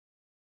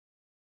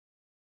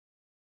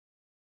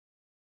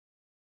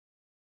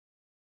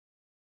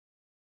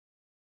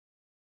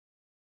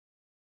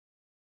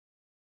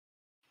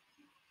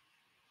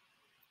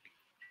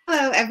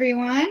Hello,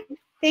 everyone.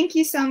 Thank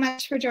you so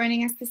much for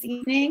joining us this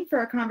evening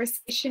for a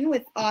conversation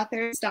with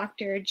authors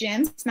Dr.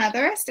 James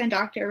Smethurst and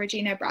Dr.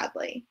 Regina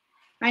Bradley.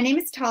 My name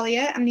is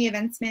Talia. I'm the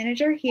events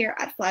manager here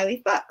at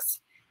Flyleaf Books.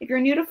 If you're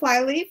new to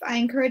Flyleaf, I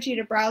encourage you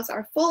to browse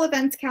our full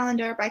events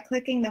calendar by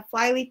clicking the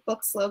Flyleaf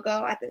Books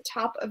logo at the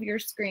top of your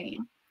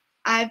screen.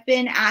 I've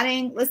been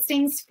adding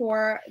listings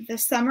for the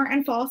summer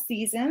and fall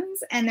seasons,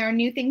 and there are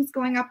new things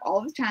going up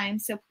all the time,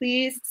 so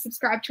please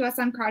subscribe to us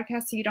on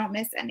Crowdcast so you don't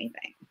miss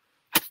anything.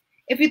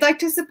 If you'd like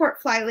to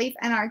support Flyleaf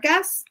and our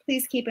guests,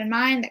 please keep in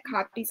mind that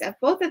copies of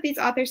both of these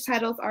authors'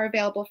 titles are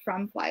available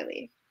from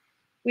Flyleaf.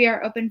 We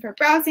are open for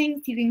browsing,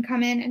 so you can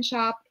come in and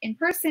shop in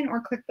person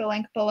or click the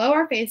link below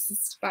our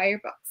faces to buy your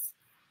books.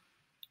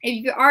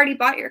 If you've already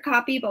bought your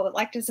copy but would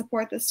like to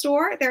support the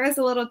store, there is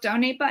a little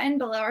donate button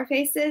below our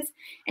faces,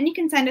 and you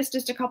can send us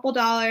just a couple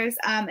dollars,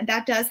 and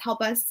that does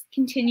help us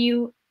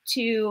continue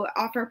to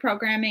offer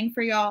programming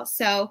for y'all,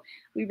 so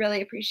we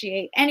really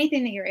appreciate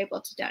anything that you're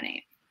able to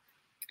donate.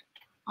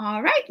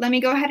 All right, let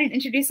me go ahead and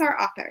introduce our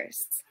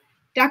authors.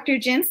 Dr.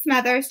 James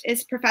Smethurst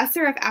is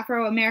Professor of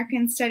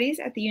Afro-American Studies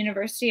at the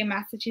University of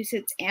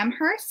Massachusetts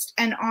Amherst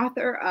and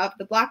author of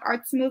The Black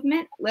Arts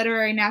Movement,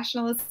 Literary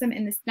Nationalism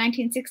in the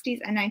 1960s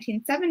and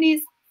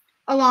 1970s,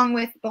 along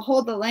with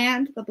Behold the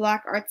Land, The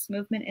Black Arts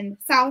Movement in the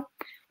South,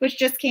 which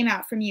just came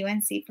out from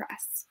UNC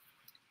Press.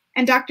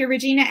 And Dr.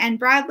 Regina N.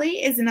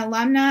 Bradley is an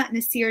alumna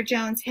Nasir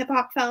Jones Hip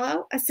Hop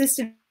Fellow,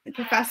 Assistant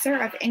Professor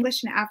of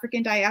English and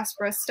African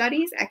Diaspora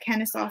Studies at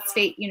Kennesaw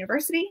State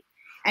University,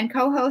 and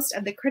co-host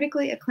of the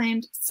critically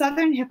acclaimed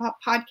Southern hip-hop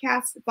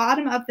podcast,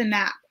 Bottom of the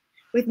Map,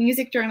 with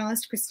music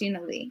journalist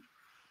Christina Lee.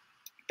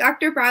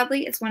 Dr.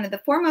 Bradley is one of the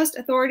foremost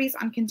authorities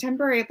on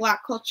contemporary Black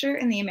culture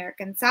in the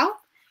American South,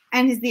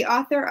 and is the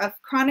author of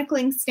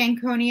Chronicling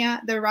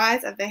Stankonia, The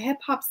Rise of the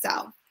Hip-Hop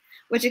South,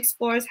 which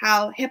explores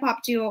how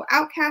hip-hop duo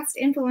Outkast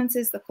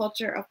influences the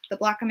culture of the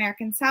Black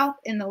American South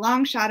in the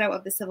long shadow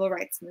of the Civil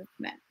Rights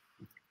Movement.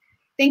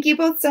 Thank you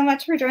both so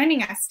much for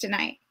joining us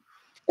tonight.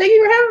 Thank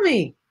you for having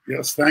me.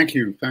 Yes, thank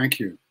you. Thank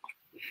you.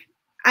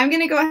 I'm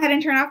going to go ahead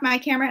and turn off my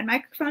camera and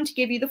microphone to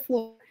give you the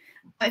floor.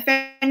 If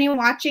anyone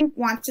watching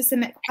wants to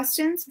submit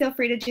questions, feel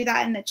free to do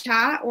that in the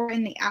chat or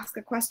in the Ask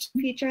a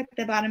Question feature at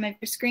the bottom of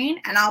your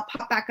screen, and I'll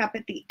pop back up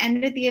at the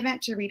end of the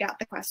event to read out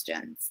the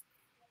questions.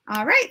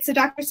 All right, so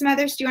Dr.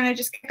 Smethurst, do you want to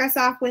just kick us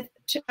off with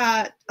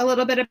a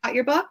little bit about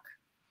your book?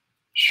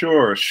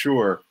 Sure,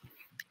 sure.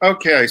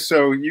 Okay,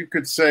 so you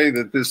could say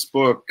that this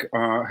book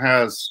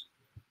has,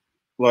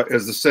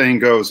 as the saying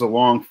goes, a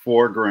long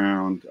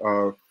foreground.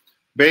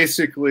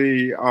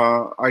 Basically,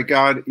 I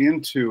got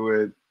into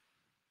it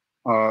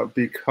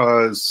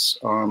because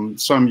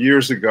some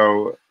years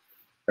ago,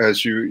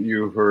 as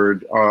you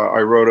heard, I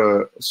wrote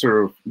a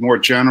sort of more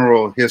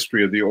general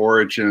history of the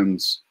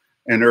origins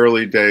and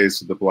early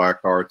days of the Black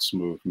Arts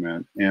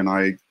Movement. And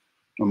I,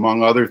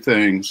 among other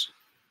things,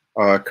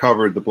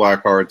 covered the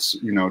Black Arts,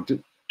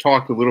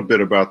 talked a little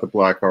bit about the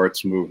Black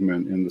Arts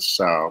Movement in the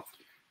South.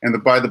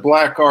 And by the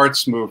Black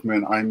Arts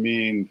Movement, I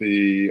mean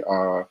the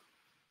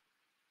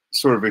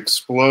sort of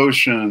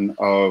explosion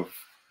of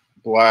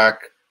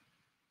Black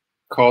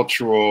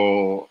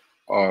cultural,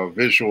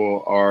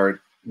 visual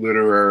art,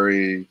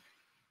 literary,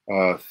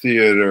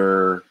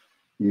 theater,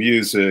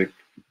 music,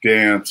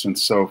 dance, and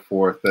so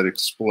forth that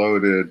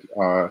exploded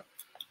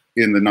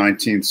in the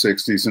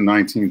 1960s and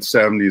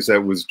 1970s that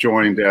was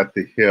joined at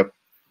the hip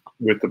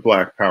with the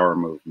Black Power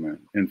movement.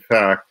 In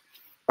fact,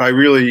 I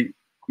really,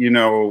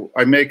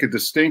 I make a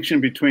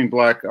distinction between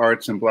Black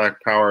arts and Black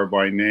Power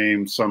by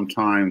name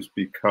sometimes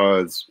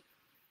because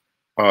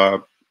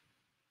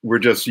we're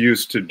just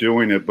used to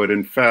doing it. But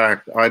in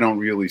fact, I don't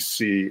really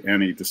see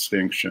any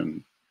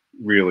distinction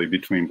really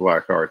between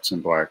Black arts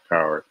and Black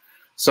Power.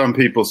 Some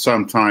people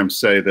sometimes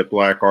say that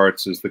Black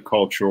arts is the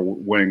cultural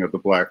wing of the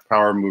Black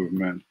Power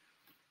movement.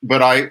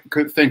 But I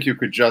think you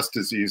could just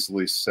as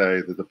easily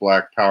say that the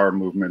Black Power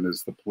movement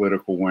is the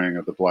political wing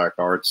of the Black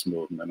Arts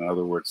movement. In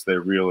other words, they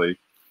really,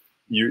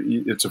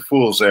 it's a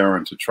fool's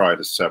errand to try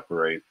to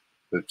separate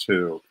the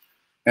two.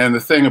 And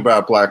the thing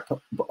about Black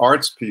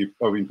Arts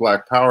people,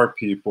 Black Power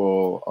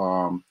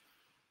people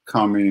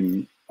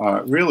coming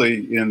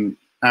really in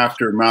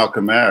after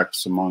Malcolm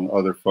X, among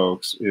other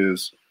folks,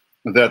 is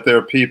that there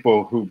are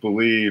people who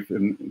believe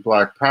in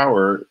Black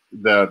Power,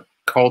 that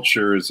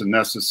culture is a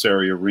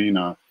necessary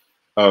arena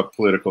of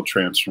political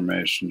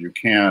transformation. You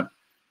can't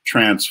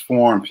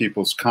transform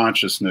people's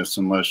consciousness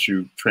unless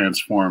you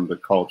transform the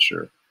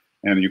culture.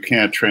 And you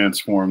can't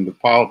transform the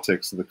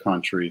politics of the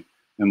country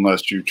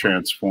unless you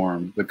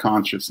transform the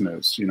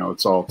consciousness.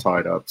 It's all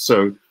tied up.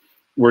 So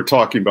we're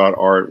talking about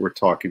art, we're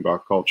talking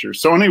about culture.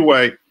 So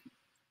anyway,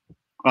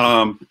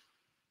 the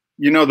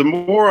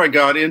more I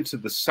got into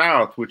the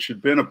South, which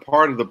had been a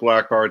part of the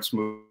Black Arts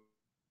movement,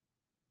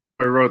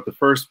 I wrote the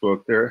first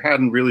book, there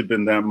hadn't really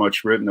been that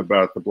much written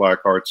about the Black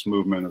Arts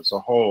movement as a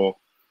whole,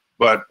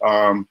 but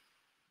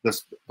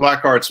this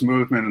Black Arts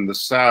movement in the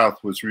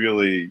South was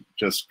really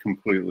just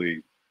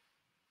completely,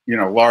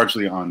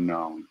 largely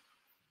unknown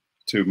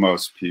to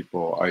most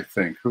people, I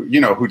think, who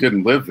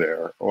didn't live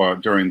there or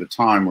during the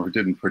time or who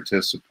didn't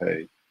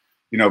participate.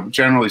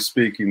 Generally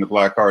speaking, the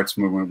Black Arts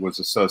movement was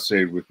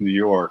associated with New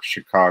York,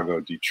 Chicago,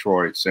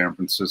 Detroit, San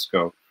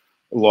Francisco,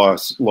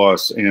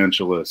 Los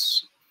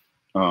Angeles,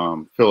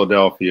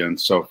 Philadelphia,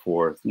 and so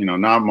forth.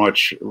 Not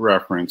much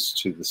reference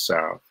to the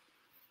South.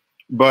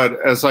 But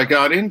as I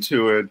got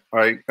into it,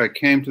 I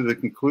came to the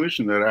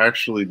conclusion that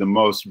actually the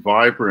most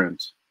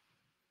vibrant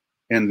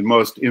and the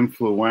most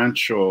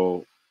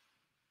influential,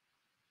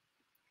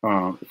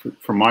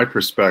 from my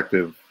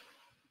perspective,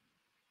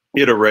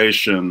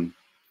 iteration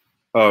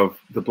of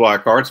the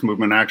Black Arts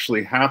movement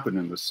actually happened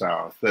in the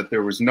South, that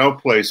there was no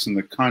place in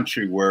the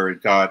country where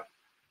it got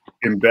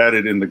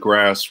embedded in the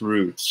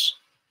grassroots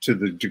to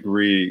the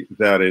degree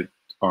that it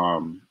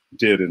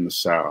did in the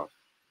South,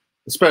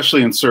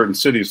 especially in certain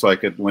cities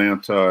like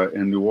Atlanta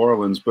and New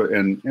Orleans,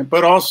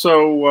 but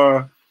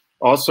also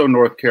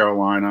North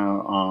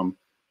Carolina,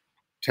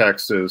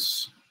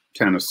 Texas,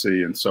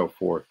 Tennessee, and so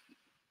forth.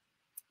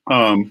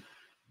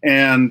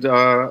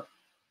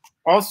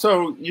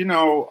 Also,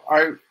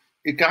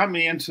 it got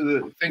me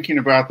into thinking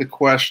about the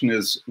question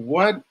is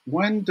when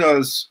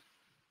does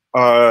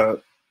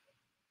what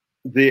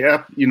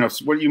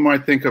you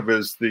might think of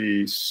as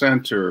the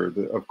center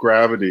of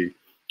gravity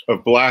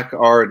of Black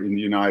art in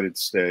the United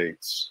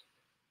States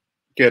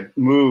get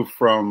moved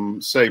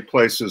from, say,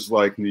 places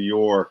like New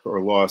York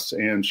or Los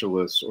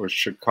Angeles or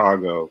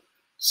Chicago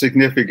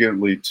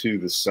significantly to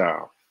the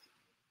South?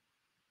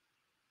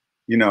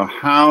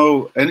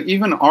 How, and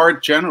even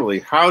art generally,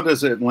 how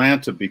does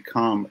Atlanta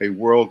become a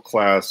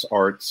world-class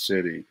art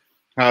city?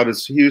 How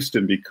does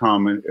Houston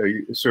become a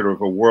sort of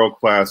a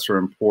world-class or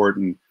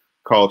important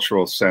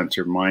cultural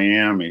center?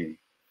 Miami.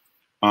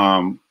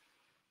 In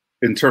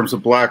terms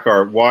of Black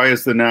art, why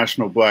is the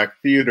National Black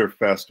Theater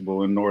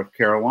Festival in North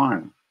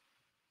Carolina?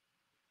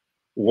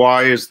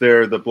 Why is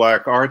there the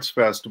Black Arts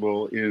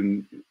Festival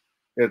in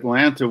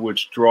Atlanta,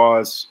 which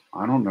draws,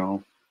 I don't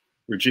know,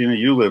 Regina,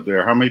 you live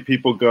there. How many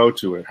people go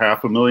to it?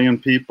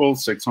 500,000 people,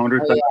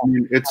 600,000? Oh,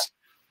 yeah.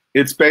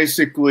 It's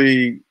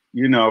basically,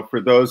 for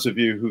those of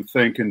you who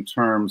think in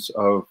terms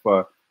of,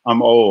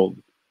 I'm old,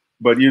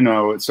 but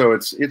so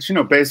it's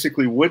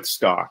basically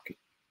Woodstock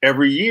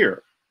every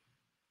year,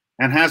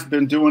 and has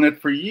been doing it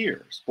for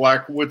years.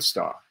 Black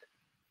Woodstock,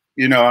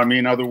 in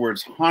other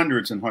words,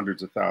 hundreds and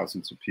hundreds of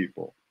thousands of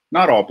people.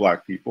 Not all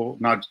Black people,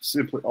 not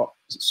simply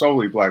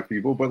solely Black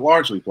people, but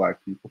largely Black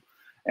people,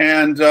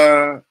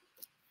 and.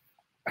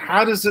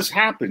 How does this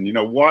happen?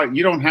 Why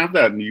you don't have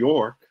that in New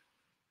York,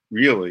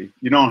 really?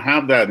 You don't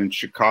have that in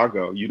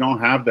Chicago. You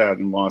don't have that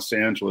in Los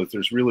Angeles.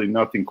 There's really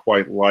nothing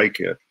quite like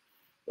it,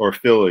 or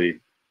Philly,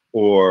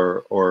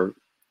 or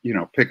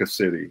pick a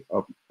city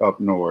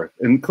up north,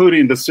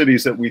 including the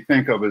cities that we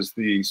think of as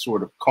the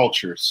sort of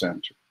culture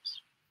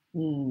centers.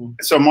 Mm.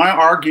 So my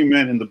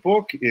argument in the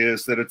book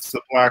is that it's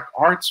the Black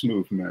arts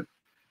movement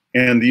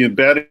and the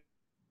embedded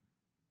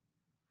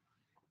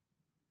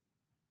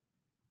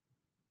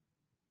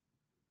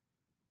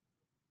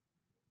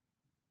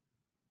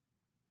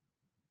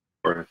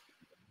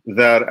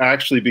that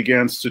actually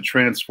begins to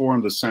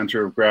transform the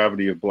center of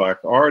gravity of Black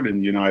art in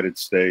the United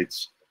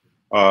States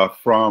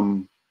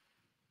from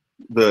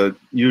the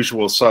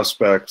usual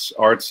suspects,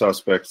 art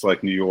suspects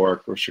like New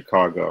York or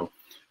Chicago,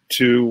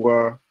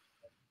 to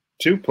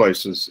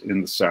places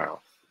in the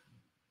South.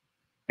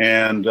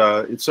 And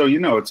so,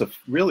 it's a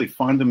really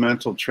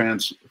fundamental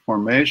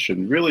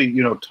transformation, really,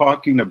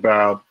 talking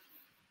about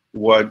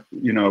what,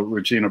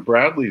 Regina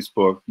Bradley's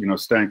book,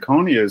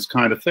 Stankonia is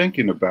kind of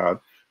thinking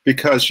about.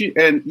 Because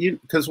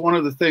one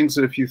of the things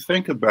that if you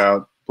think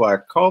about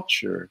Black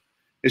culture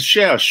is,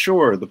 yeah,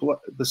 sure,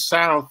 the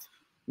South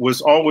was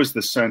always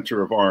the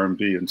center of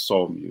R&B and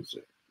soul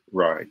music,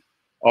 right?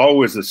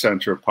 Always the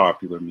center of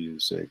popular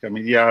music. I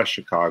mean, yeah,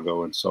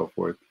 Chicago and so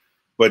forth.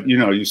 But,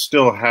 you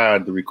still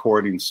had the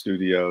recording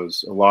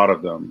studios, a lot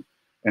of them,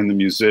 and the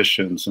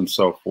musicians and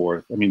so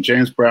forth. I mean,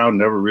 James Brown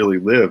never really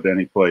lived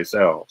anyplace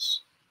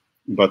else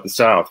but the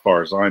South, as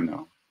far as I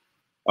know.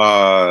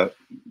 But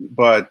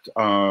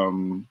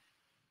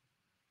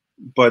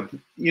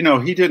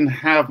he didn't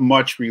have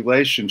much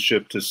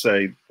relationship to,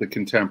 say, the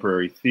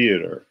contemporary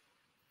theater.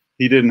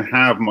 He didn't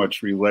have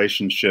much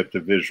relationship to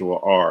visual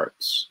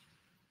arts.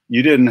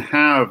 You didn't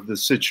have the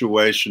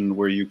situation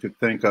where you could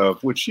think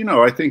of, which,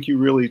 I think you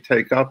really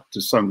take up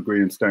to some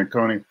degree in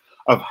Stankonia,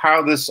 of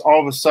how this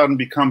all of a sudden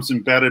becomes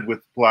embedded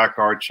with Black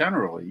art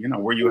generally,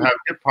 where you have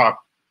hip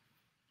hop,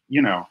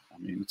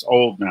 it's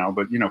old now,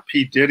 but,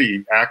 P.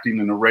 Diddy acting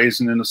in A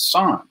Raisin in the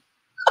Sun,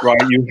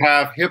 right? You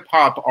have hip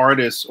hop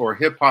artists or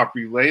hip hop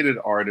related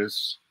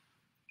artists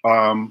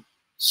putting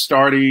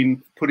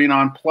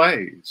on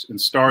plays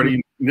and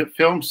starting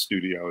film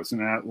studios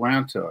in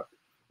Atlanta,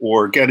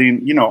 or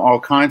getting, all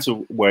kinds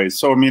of ways.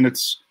 So,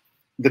 it's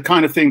the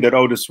kind of thing that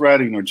Otis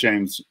Redding or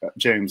James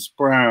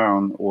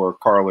Brown or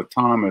Carla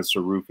Thomas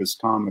or Rufus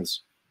Thomas,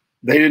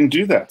 they didn't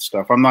do that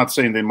stuff. I'm not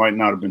saying they might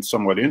not have been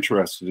somewhat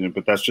interested in it,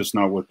 but that's just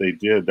not what they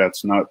did.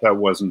 There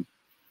was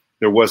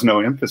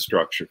no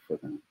infrastructure for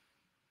them.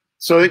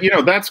 So, you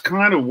know, that's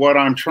kind of what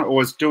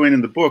was doing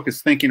in the book,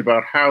 is thinking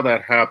about how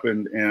that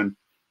happened and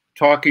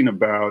talking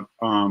about,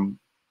 you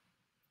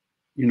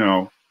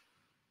know,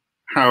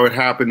 how it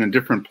happened in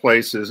different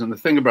places. And the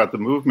thing about the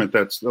movement,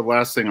 that's the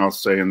last thing I'll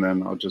say, and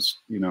then I'll just,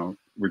 you know,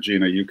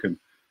 Regina, you can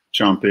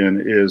jump in,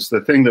 is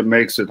the thing that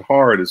makes it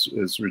hard,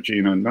 as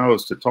Regina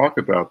knows, to talk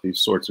about these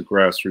sorts of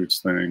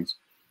grassroots things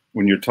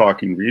when you're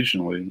talking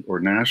regionally or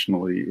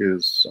nationally,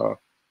 is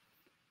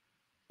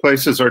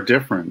places are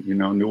different. You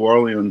know, New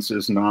Orleans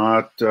is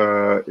not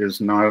Durham, is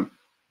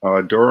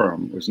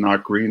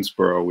not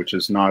Greensboro, which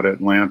is not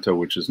Atlanta,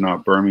 which is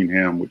not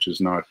Birmingham, which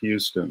is not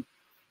Houston,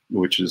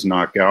 which is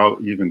not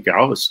even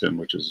Galveston,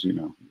 which is, you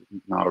know,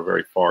 not a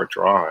very far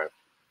drive,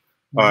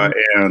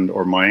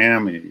 or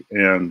Miami.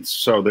 And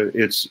so that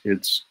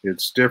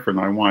it's different.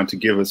 I wanted to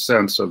give a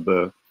sense of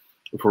the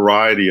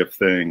variety of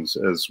things,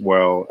 as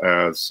well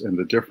as, and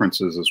the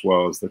differences, as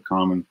well as the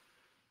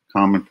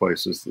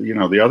commonplaces. You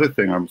know, the other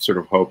thing I'm sort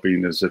of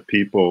hoping is that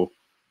people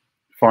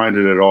find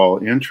it at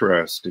all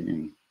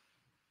interesting,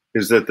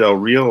 is that they'll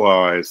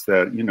realize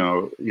that, you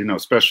know,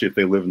 especially if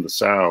they live in the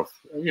South,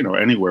 you know,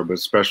 anywhere, but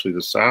especially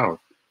the South,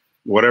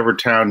 whatever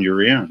town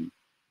you're in,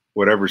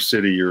 whatever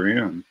city you're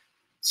in,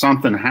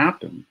 something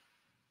happened.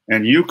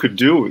 And you could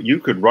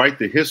write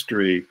the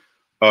history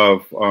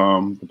of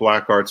the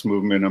Black Arts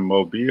Movement in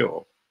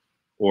Mobile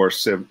or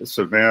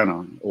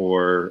Savannah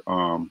or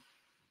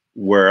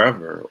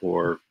wherever,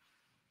 or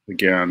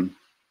again,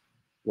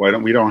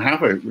 we don't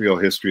have a real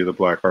history of the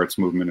Black Arts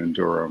Movement in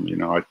Durham. You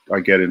know, I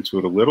get into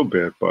it a little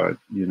bit, but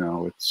you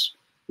know,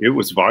 it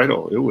was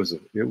vital. It was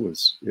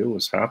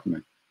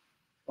happening.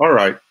 All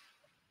right,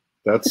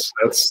 that's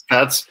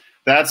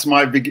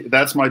my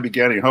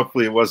beginning.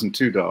 Hopefully, it wasn't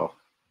too dull.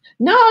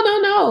 No.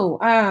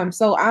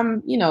 So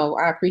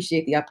I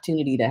appreciate the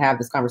opportunity to have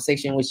this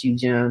conversation with you,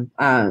 Jim.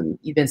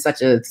 You've been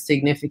such a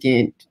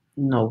significant,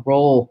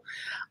 role,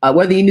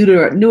 whether you knew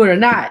it or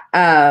not,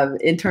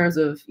 in terms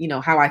of,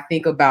 how I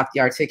think about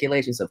the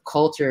articulations of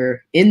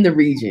culture in the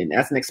region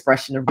as an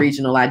expression of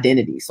regional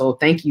identity. So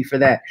thank you for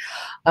that.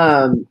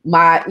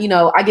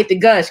 I get to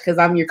gush because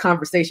I'm your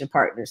conversation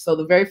partner. So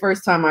the very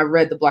first time I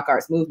read the Black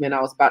Arts Movement,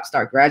 I was about to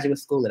start graduate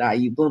school at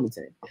IU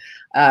Bloomington.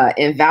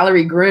 And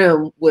Valerie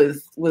Grimm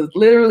was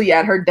literally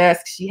at her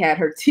desk. She had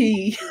her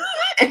tea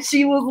and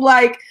she was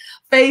like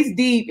face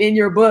deep in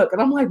your book.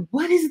 And I'm like,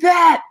 what is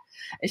that?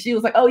 And she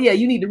was like, "Oh yeah,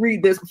 you need to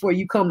read this before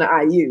you come to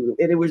IU."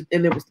 And it was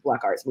the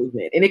Black Arts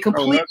Movement, and it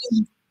completely,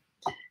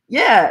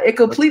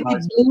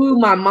 blew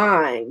my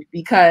mind,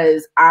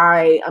 because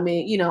I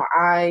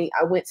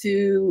went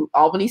to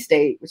Albany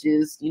State, which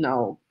is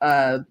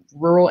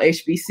rural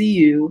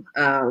HBCU.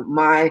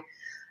 My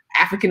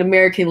African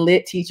American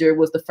lit teacher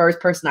was the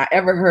first person I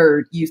ever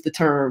heard use the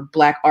term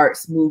Black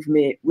Arts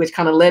Movement, which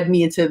kind of led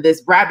me into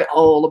this rabbit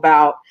hole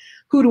about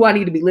who do I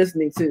need to be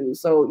listening to?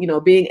 So,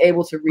 being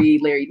able to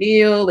read Larry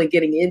Neal and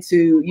getting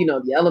into,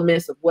 the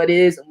elements of what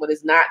is and what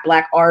is not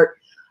Black art.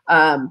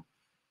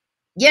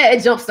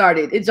 It jump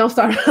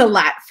started a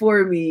lot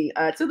for me,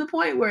 to the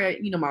point where,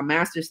 my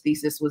master's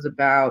thesis was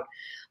about,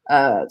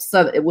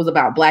 it was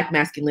about Black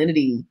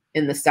masculinity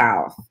in the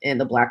South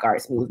and the Black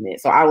Arts Movement.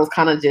 So I was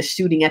kind of just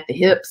shooting at the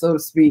hip, so to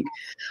speak.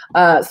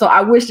 So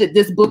I wish that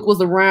this book was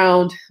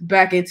around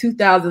back in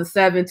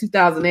 2007,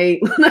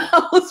 2008 when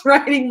I was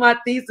writing my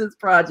thesis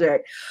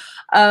project.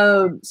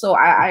 So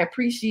I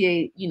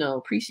appreciate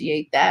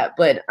that.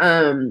 But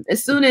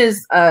as soon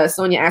as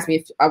Sonia asked me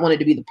if I wanted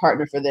to be the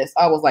partner for this,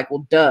 I was like,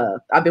 well, duh.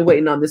 I've been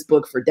waiting on this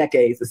book for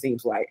decades, it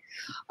seems like.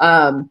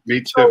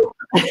 Me too.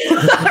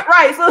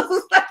 Right. So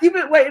it's like, you've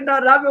been waiting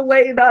on it. I've been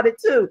waiting on it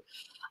too.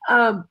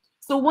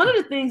 So one of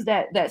the things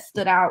that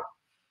stood out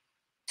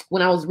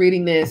when I was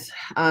reading this,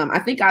 I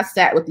think I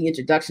sat with the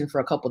introduction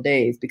for a couple of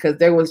days, because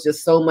there was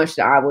just so much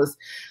that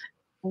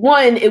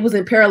it was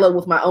in parallel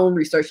with my own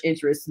research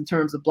interests in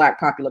terms of Black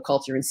popular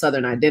culture and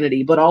Southern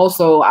identity. But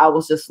also I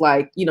was just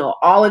like,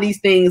 all of these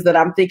things that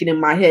I'm thinking in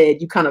my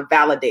head, you kind of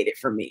validated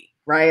for me,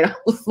 right? I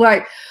was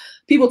like,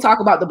 people talk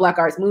about the Black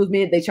Arts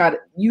Movement.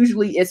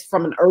 Usually it's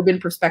from an urban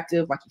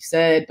perspective, like you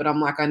said, but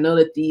I'm like, I know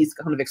that these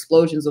kind of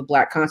explosions of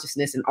Black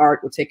consciousness and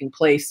art were taking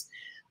place.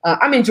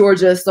 I'm in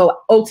Georgia, so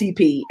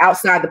OTP,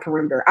 outside the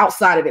perimeter,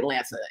 outside of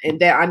Atlanta. And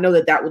that I know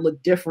that would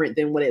look different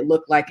than what it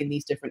looked like in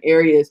these different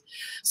areas.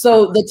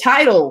 So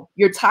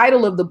your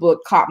title of the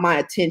book caught my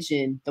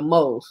attention the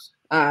most.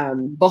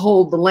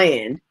 Behold the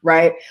Land,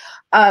 right?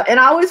 And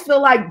I always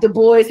feel like Du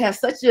Bois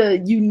has such a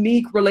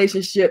unique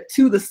relationship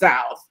to the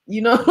South,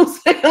 you know what I'm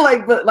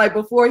saying? But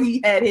before he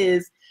had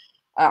his,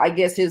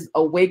 his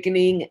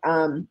awakening,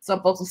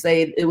 some folks will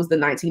say it was the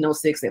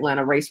 1906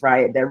 Atlanta race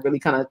riot that really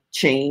kind of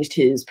changed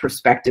his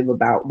perspective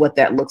about what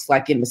that looks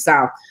like in the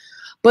South.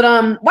 But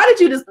why did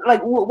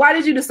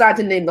you decide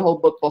to name the whole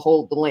book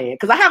Behold the Land?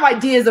 Because I have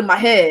ideas in my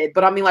head,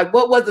 but I mean,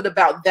 what was it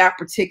about that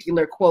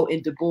particular quote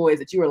in Du Bois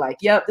that you were like,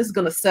 yep, this is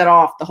going to set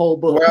off the whole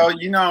book? Well,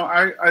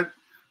 I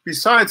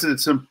besides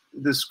it's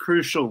this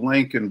crucial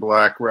link in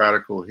Black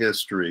radical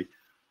history,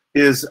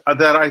 is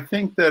that I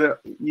think that,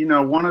 you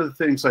know, one of the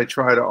things I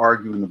try to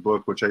argue in the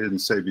book, which I didn't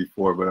say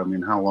before, but I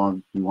mean, how long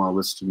do you want to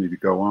listen to me to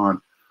go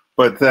on?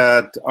 But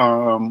that,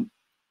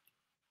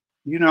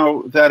 you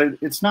know, that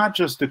it's not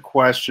just a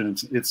question.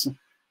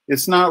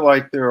 It's not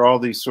like there are all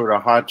these sort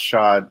of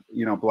hotshot,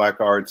 you know,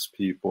 black arts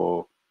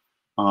people,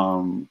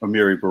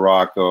 Amiri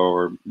Baraka,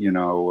 or, you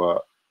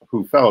know,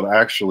 who felt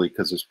actually,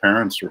 because his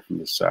parents were from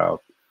the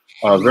South,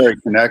 very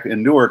connected.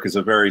 And Newark is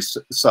a very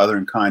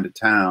southern kind of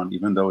town,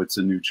 even though it's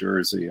in New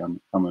Jersey. I'm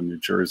a New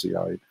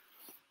Jerseyite.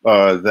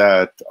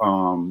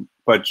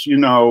 But you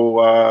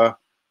know,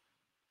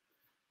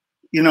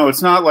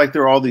 it's not like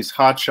there are all these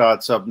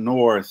hotshots up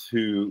north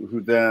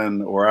who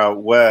then, or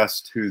out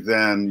west, who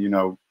then, you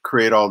know,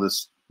 create all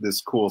this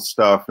cool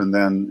stuff, and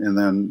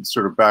then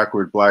sort of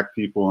backward black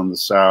people in the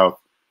South,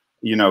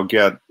 you know,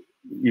 get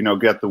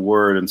the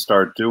word and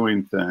start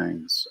doing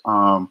things.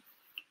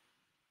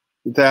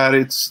 That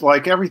it's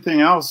like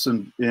everything else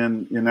in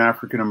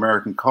African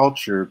American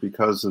culture,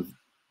 because of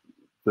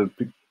the,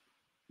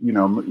 you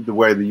know, the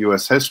way the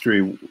U.S.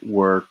 history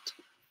worked,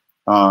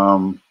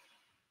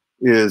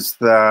 is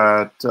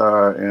that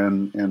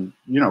and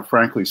you know,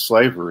 frankly,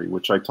 slavery,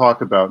 which I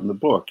talk about in the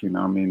book. You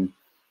know, I mean,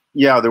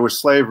 yeah, there was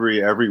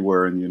slavery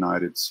everywhere in the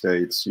United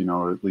States. You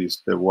know, at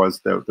least there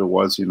was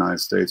the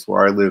United States.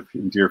 Where I live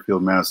in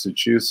Deerfield,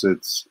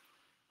 Massachusetts,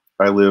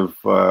 I live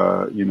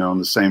you know, in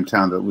the same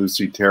town that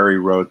Lucy Terry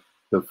wrote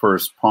the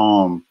first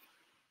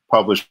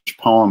published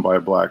poem by a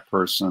black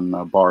person,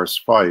 Bar's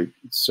Fight.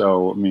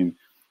 So, I mean,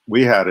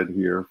 we had it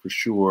here for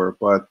sure,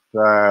 but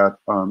that,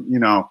 you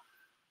know,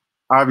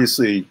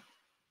 obviously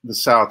the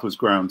South was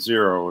ground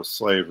zero of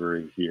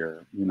slavery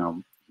here, you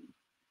know,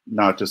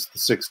 not just the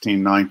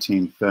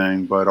 1619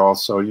 thing, but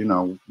also, you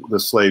know, the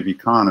slave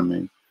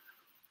economy.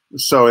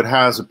 So it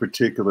has a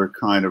particular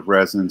kind of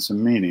resonance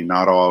and meaning,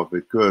 not all of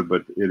it good,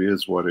 but it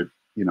is what it,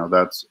 you know,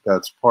 that's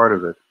part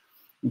of it.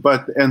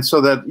 But, and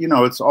so that, you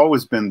know, it's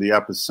always been the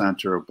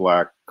epicenter of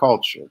black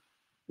culture.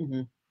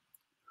 Mm-hmm.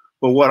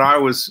 But where I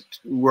was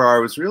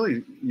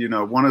really, you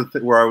know, one of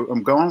the where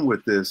I'm going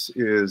with this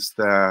is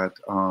that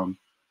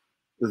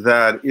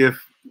that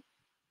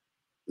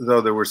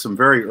though there were some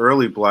very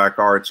early black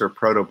arts or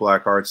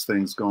proto-black arts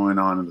things going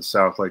on in the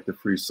South, like the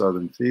Free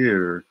Southern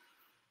Theater,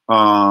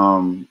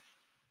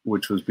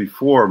 which was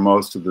before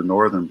most of the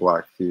northern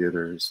black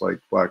theaters, like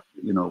Black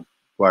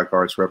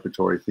Arts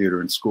Repertory Theater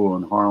and School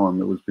in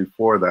Harlem. It was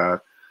before that.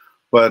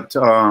 But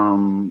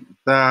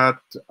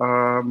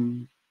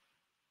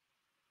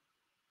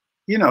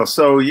you know,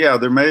 so yeah,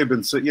 there may have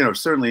been, you know,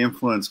 certainly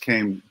influence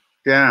came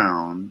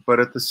down, but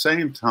at the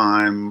same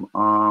time,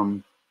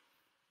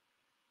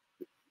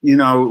 you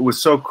know, it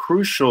was so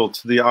crucial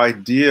to the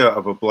idea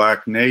of a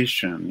black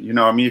nation. You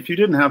know, I mean, if you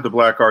didn't have the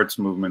black arts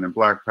movement and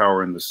black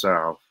power in the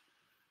South,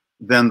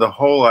 then the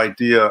whole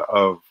idea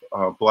of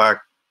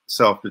black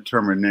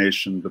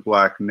self-determination, the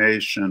black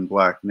nation,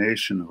 black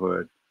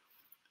nationhood,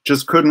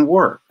 just couldn't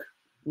work.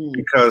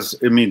 Because,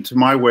 I mean, to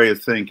my way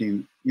of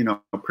thinking, you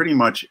know, pretty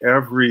much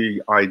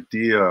every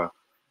idea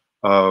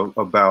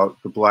about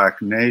the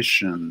black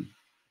nation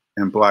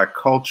and black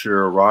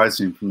culture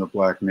arising from the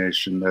black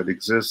nation that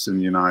exists in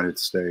the United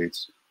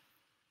States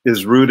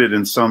is rooted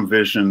in some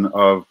vision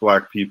of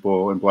black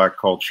people and black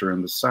culture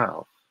in the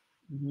South.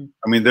 Mm-hmm.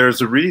 I mean,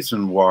 there's a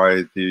reason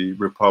why the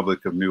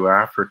Republic of New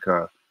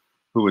Africa,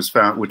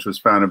 which was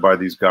founded by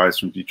these guys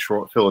from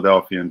Detroit,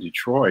 Philadelphia and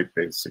Detroit,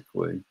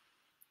 basically,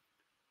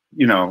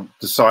 you know,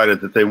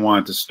 decided that they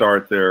wanted to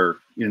start their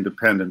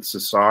independent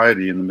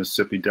society in the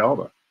Mississippi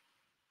Delta.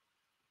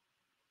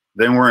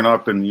 They weren't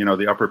up in, you know,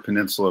 the Upper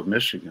Peninsula of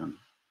Michigan.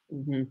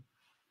 Mm-hmm.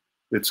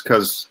 It's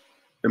because,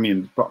 I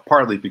mean,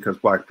 partly because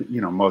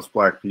most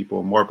black people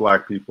in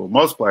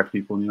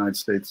the United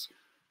States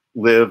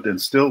lived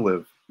and still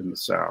live in the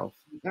South.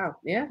 Oh,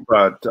 yeah.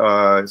 But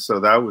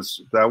so that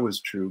was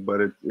true,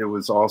 but it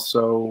was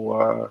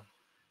also,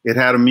 it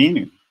had a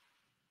meaning.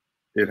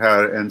 It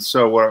had, and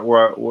so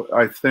what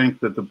I think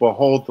that the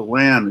Behold the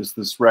Land is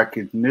this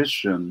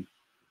recognition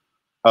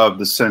of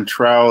the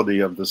centrality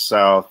of the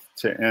South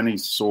to any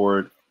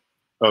sort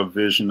of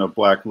vision of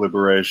black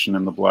liberation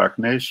and the black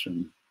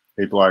nation,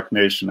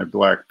 a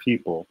black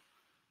people.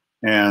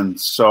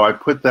 And so I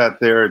put that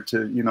there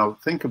to, you know,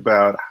 think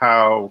about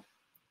how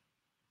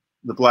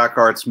the black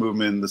arts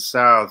movement in the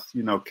South,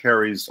 you know,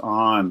 carries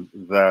on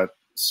that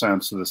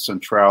sense of the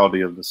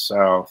centrality of the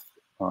South,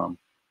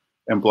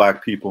 and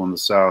black people in the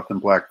South,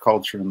 and black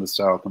culture in the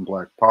South, and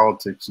black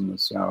politics in the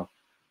South,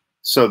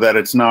 so that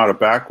it's not a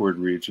backward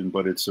region,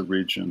 but it's a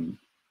region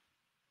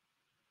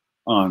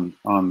on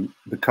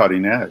the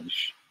cutting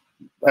edge,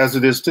 as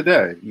it is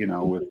today, you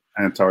know, with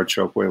Antar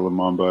Chokwe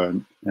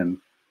Lumumba and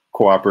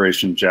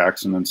Cooperation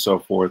Jackson and so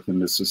forth in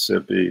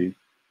Mississippi,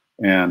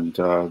 and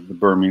the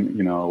Birmingham,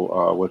 you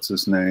know, what's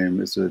his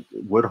name? Is it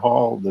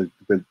Woodhull, the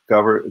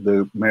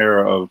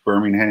mayor of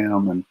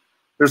Birmingham? And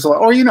there's a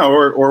lot, or, you know,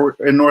 or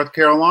in North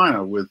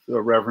Carolina with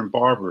Reverend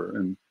Barber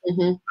and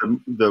the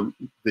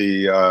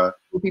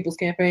Poor People's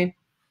Campaign.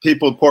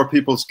 Poor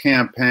People's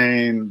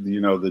Campaign,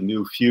 you know, the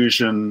New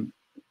Fusion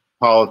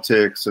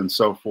politics and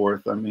so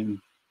forth. I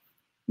mean,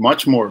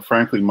 much more,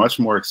 frankly, much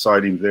more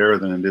exciting there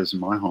than it is in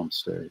my home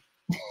state.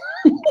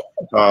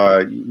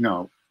 You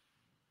know,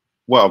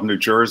 well, New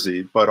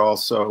Jersey, but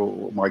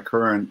also my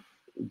current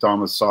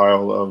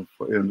domicile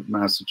in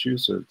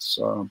Massachusetts.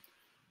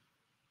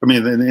 I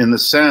mean, in the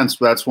sense,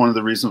 that's one of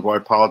the reasons why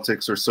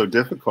politics are so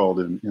difficult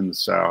in the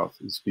South,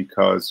 is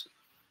because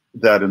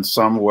that in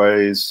some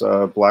ways,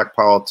 Black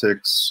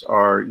politics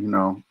are, you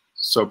know,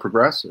 so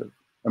progressive.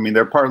 I mean,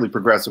 they're partly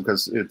progressive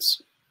because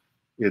it's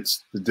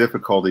the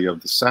difficulty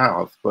of the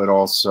South, but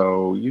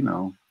also, you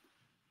know,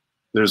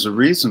 there's a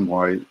reason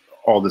why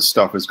all this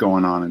stuff is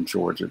going on in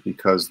Georgia,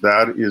 because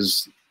that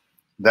is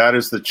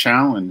the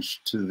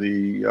challenge to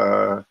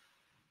the,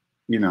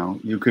 you know,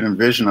 you can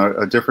envision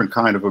a different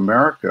kind of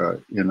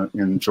America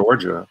in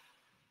Georgia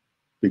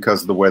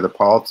because of the way the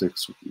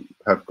politics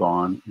have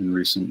gone in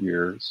recent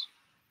years.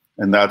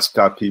 And that's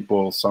got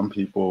some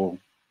people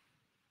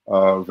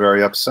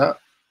very upset.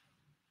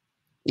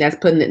 That's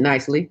putting it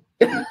nicely.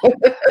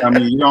 I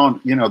mean,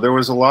 you know, there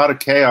was a lot of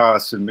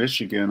chaos in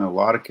Michigan, a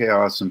lot of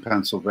chaos in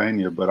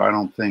Pennsylvania, but I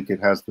don't think it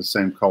has the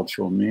same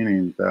cultural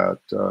meaning that,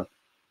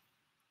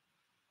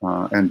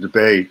 and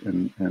debate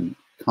and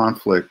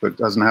conflict, but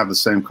doesn't have the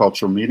same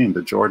cultural meaning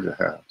that Georgia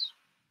has.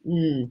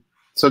 Mm.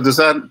 So does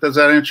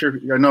that answer?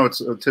 I know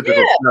it's a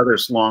typical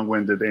Smethurst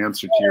long-winded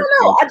answer to your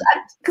question.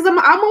 Because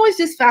I'm always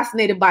just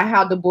fascinated by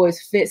how Du Bois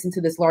fits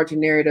into this larger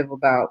narrative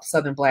about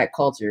Southern Black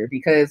culture,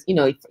 because, you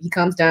know, he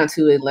comes down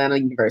to Atlanta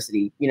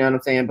University, you know what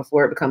I'm saying,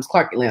 before it becomes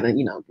Clark Atlanta,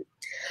 you know.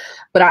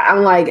 But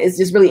I'm like, it's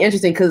just really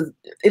interesting because,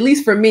 at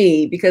least for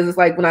me, because it's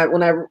like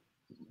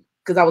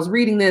because I was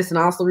reading this and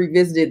I also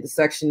revisited the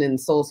section in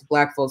Souls of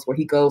Black Folks where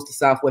he goes to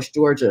Southwest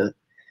Georgia.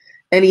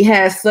 And he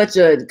has such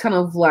a kind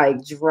of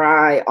like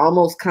dry,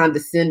 almost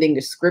condescending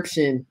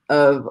description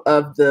of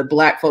the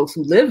Black folks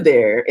who live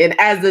there. And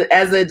as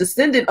a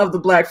descendant of the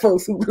Black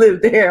folks who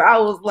live there, I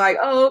was like,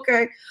 oh,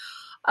 okay.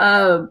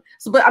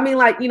 But I mean,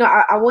 like, you know,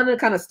 I want to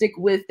kind of stick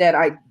with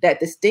that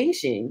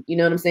distinction, you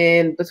know what I'm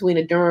saying, between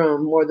a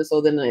Durham more so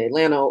than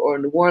Atlanta or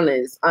New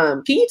Orleans.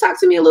 Can you talk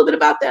to me a little bit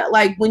about that?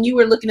 Like when you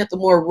were looking at the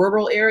more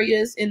rural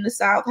areas in the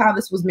South, how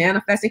this was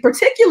manifesting,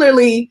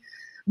 particularly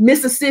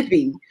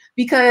Mississippi,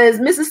 because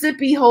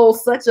Mississippi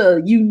holds such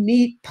a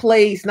unique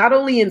place, not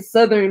only in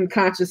Southern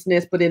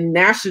consciousness, but in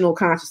national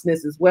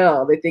consciousness as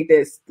well. They think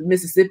that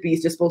Mississippi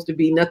is just supposed to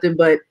be nothing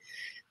but,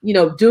 you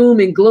know,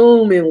 doom and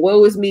gloom and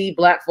woe is me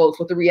Black folks.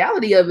 But the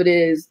reality of it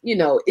is, you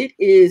know, it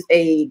is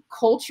a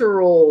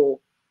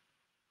cultural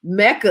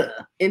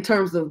mecca in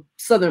terms of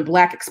Southern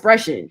Black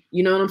expression.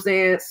 You know what I'm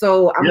saying?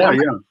 So I'm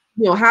you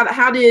know,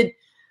 how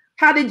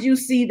did you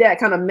see that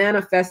kind of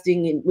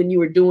manifesting when you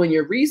were doing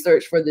your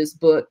research for this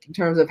book, in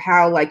terms of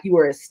how, like, you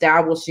were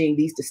establishing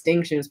these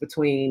distinctions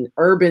between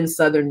urban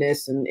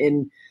Southernness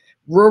and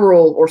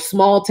rural or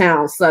small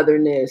town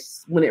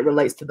Southernness when it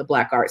relates to the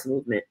Black arts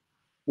movement?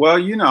 Well,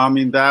 you know, I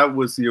mean, that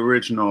was the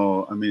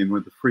original, I mean,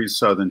 with the Free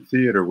Southern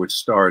Theater, which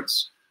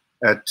starts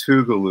at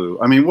Tougaloo.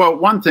 I mean, well,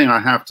 one thing I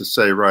have to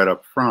say right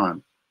up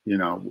front, you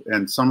know,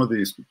 and some of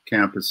these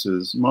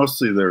campuses,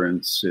 mostly they're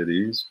in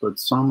cities, but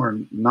some are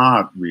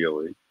not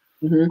really.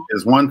 Mm-hmm.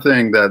 Is one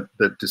thing that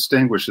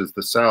distinguishes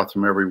the South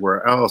from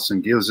everywhere else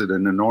and gives it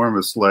an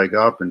enormous leg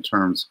up in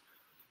terms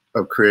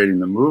of creating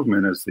the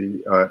movement is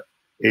the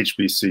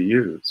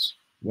HBCUs.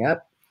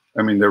 Yep.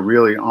 I mean, there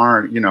really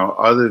aren't, you know,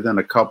 other than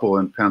a couple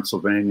in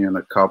Pennsylvania and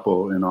a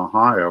couple in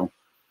Ohio,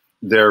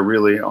 there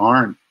really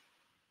aren't,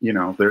 you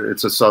know,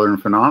 it's a Southern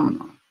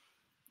phenomenon,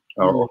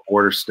 or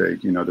border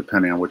state, you know,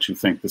 depending on what you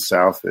think the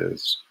South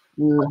is.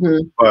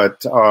 Mm-hmm.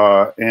 But,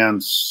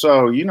 and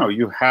so, you know,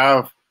 you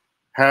have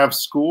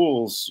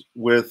schools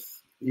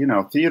with, you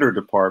know, theater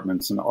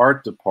departments and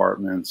art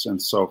departments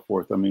and so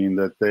forth. I mean,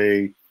 that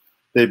they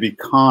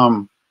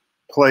become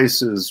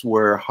places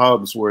where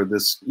hubs where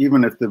this,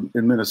 even if the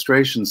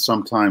administration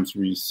sometimes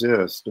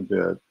resist a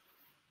bit,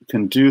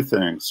 can do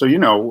things. So, you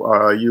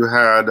know, you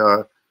had,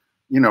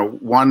 you know,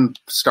 one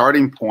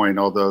starting point,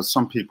 although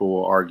some people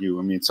will argue,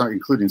 I mean,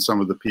 including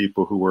some of the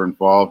people who were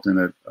involved in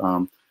it,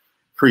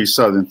 Free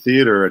Southern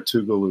Theater at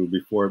Tougaloo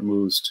before it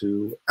moves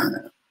to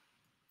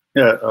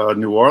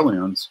New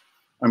Orleans.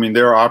 I mean,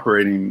 they're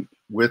operating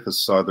with a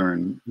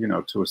Southern, you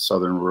know, to a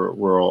Southern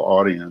rural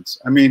audience.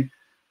 I mean,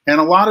 and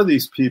a lot of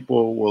these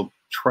people will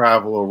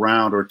travel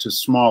around or to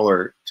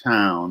smaller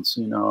towns,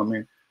 you know. I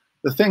mean,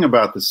 the thing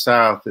about the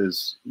South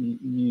is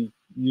you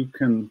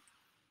can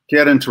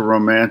get into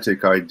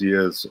romantic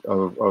ideas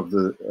of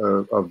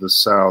the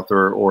South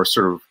or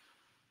sort of,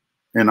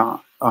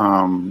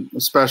 and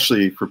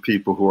especially for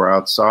people who are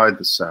outside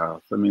the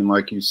South. I mean,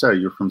 like you say,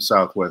 you're from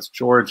Southwest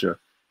Georgia.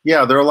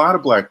 Yeah, there are a lot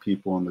of Black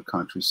people in the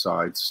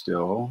countryside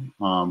still,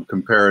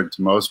 compared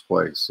to most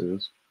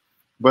places.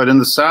 But in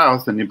the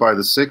South, and by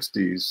the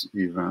 60s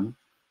even,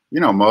 you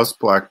know, most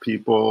Black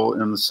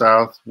people in the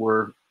South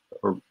were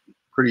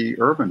pretty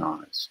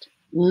urbanized.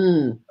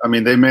 Mm. I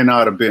mean, they may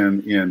not have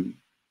been in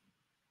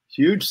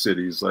huge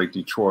cities like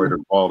Detroit or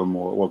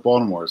Baltimore. Well,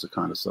 Baltimore is a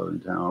kind of Southern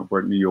town,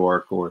 or New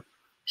York or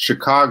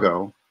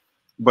Chicago.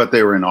 but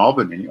they were in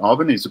Albany.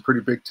 Albany's a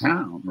pretty big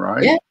town,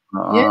 right? Yeah.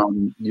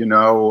 You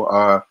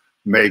know,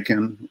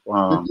 Macon,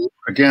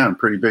 again,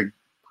 pretty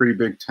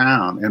big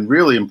town, and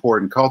really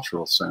important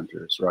cultural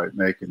centers, right?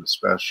 Macon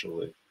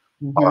especially.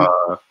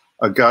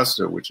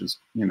 Augusta, which is,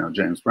 you know,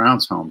 James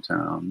Brown's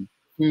hometown,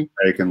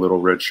 Macon, Little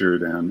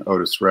Richard, and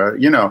Otis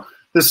Redding. You know,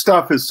 this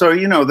stuff is, so,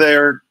 you know,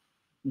 they're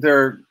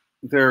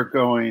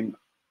going,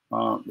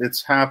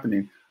 it's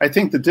happening. I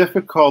think the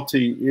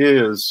difficulty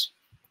is,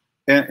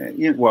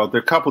 well, there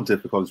are a couple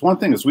difficulties. One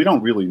thing is we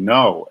don't really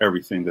know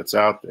everything that's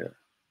out there.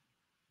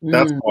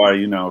 That's why,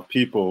 you know, if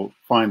people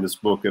find this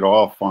book at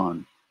all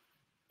fun,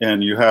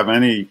 and you have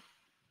any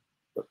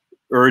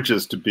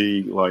urges to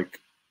be like,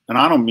 and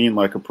I don't mean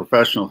like a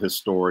professional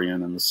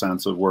historian in the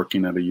sense of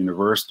working at a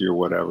university or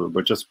whatever,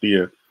 but just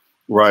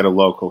write a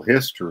local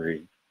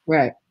history.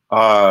 Right.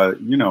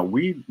 You know,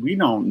 we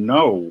don't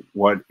know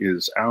what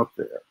is out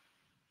there.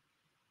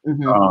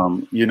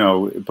 You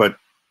know, but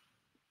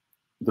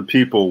the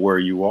people where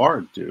you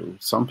are do.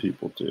 Some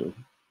people do.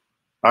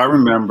 I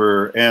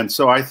remember, and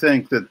so I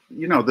think that,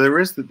 you know,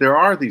 there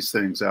are these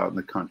things out in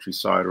the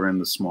countryside or in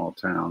the small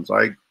towns.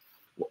 I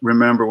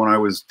remember when I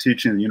was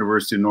teaching at the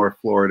University of North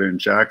Florida in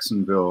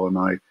Jacksonville, and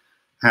I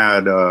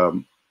had,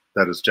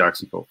 that is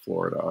Jacksonville,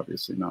 Florida,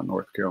 obviously not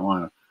North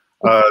Carolina,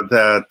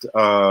 that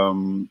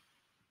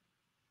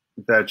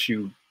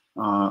you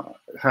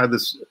had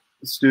this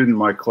student in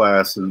my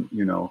class, and,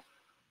 you know,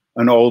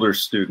 an older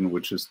student,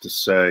 which is to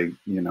say,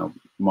 you know,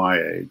 my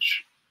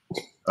age,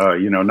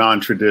 you know,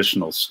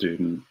 non-traditional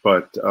student,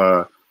 but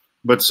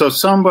so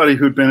somebody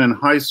who'd been in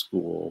high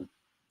school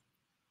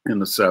in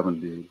the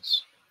 70s,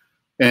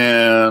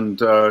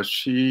 and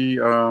she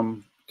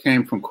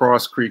came from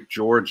Cross Creek,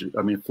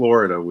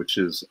 Florida, which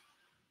is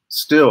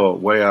still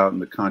way out in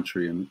the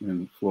country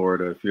in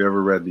Florida. If you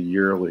ever read The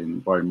Yearling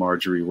by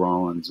Marjorie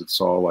Rollins, it's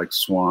all like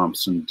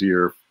swamps and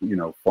deer, you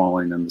know,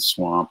 falling in the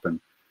swamp, and,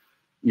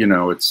 you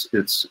know, it's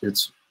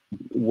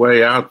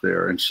way out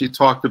there. And she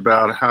talked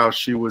about how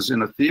she was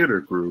in a theater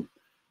group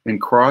in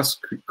Cross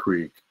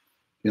Creek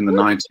in the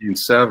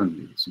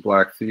 1970s, a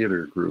Black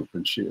theater group.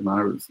 And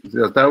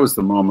that was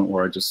the moment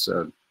where I just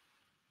said,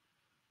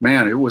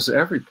 man, it was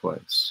every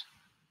place.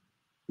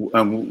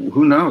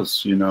 Who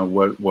knows, you know,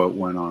 what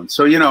went on.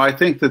 So, you know, I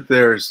think that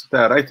there's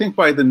that. I think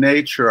by the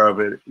nature of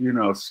it, you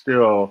know,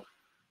 still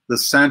the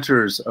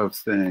centers of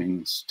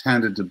things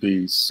tended to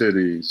be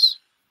cities,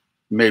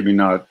 maybe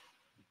not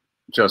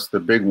just the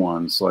big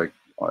ones like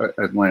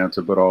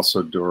Atlanta, but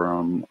also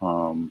Durham.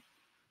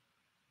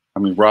 I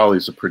mean,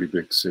 Raleigh's a pretty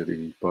big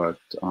city, but,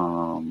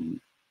 you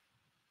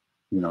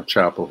know,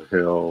 Chapel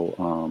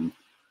Hill,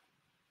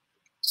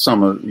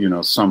 some of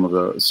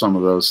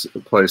those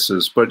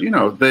places, but, you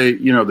know,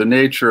 the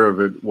nature of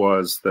it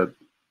was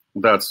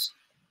that's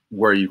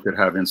where you could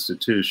have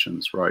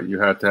institutions, right?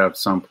 You had to have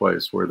some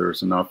place where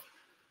there's enough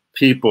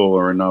people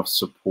or enough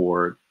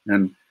support.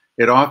 And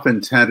it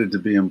often tended to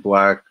be in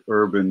Black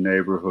urban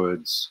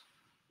neighborhoods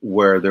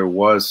where there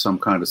was some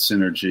kind of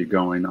synergy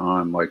going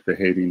on, like the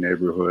Haiti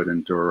neighborhood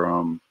in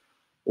Durham,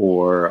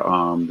 or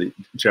the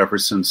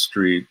Jefferson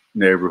Street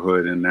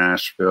neighborhood in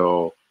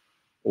Nashville,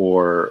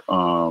 or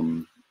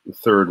the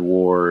Third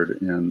Ward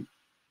in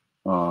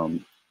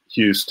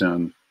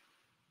Houston,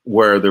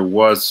 where there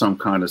was some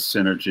kind of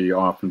synergy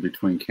often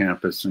between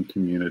campus and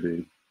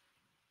community.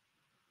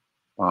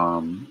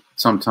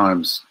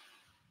 Sometimes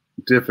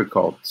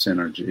difficult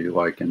synergy,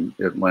 like in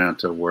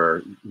Atlanta,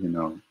 where, you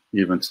know,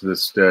 even to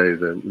this day,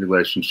 the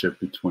relationship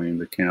between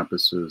the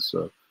campuses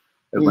of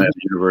Atlanta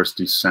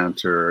University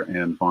Center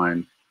and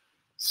Vine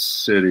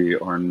City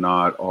are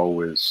not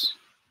always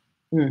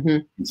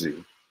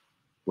easy,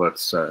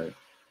 let's say.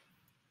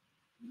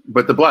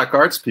 But the Black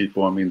arts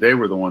people, I mean, they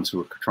were the ones who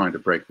were trying to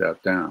break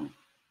that down.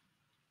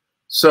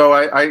 So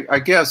I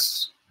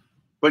guess,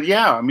 but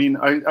yeah, I mean,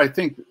 I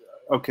think,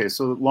 okay,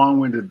 so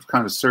long-winded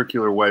kind of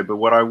circular way, but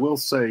what I will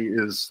say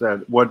is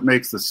that what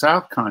makes the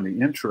South kind of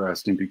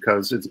interesting,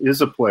 because it is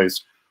a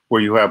place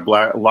where you have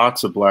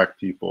lots of Black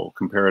people,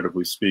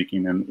 comparatively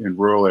speaking, in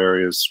rural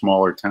areas,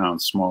 smaller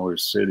towns, smaller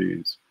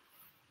cities,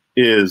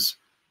 is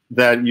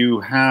that you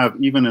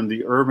have, even in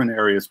the urban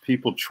areas,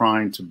 people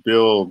trying to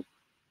build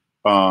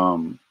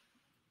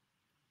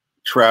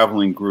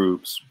traveling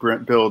groups,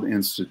 build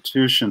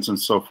institutions and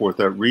so forth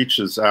that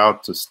reaches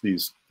out to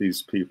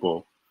these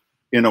people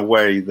in a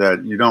way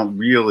that you don't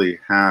really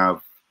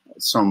have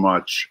so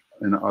much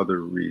in other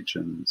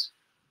regions.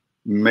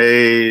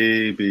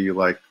 Maybe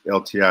like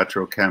El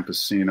Teatro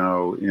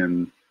Campesino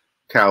in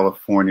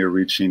California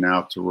reaching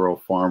out to rural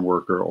farm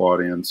worker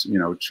audience, you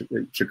know,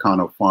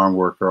 Chicano farm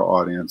worker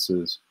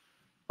audiences.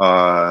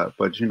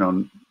 But, you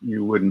know,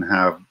 you wouldn't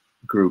have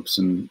groups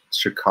in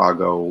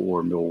Chicago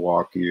or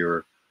Milwaukee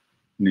or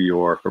New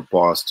York or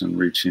Boston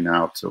reaching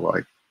out to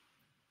like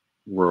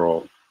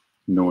rural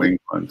New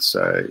England,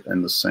 say,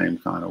 in the same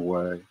kind of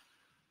way.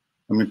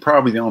 I mean,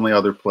 probably the only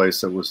other place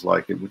that was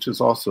like it, which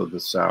is also the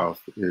South,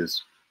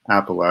 is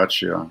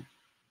Appalachia.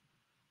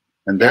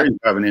 And there you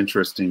have an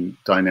interesting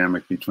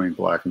dynamic between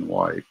Black and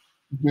white.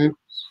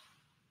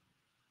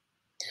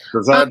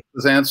 Does that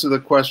answer the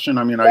question?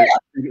 I mean, yeah.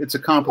 it's a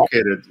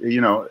complicated,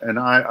 you know, and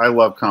I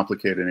love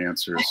complicated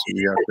answers.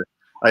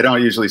 I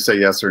don't usually say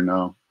yes or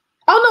no.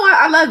 Oh, no,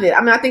 I love it. I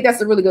mean, I think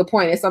that's a really good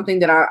point. It's something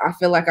that I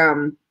feel like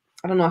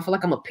I don't know, I feel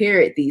like I'm a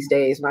parrot these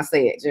days when I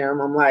say it, Jim.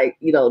 I'm like,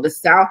 you know, the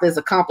South is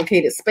a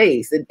complicated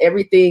space and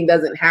everything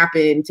doesn't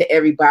happen to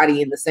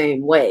everybody in the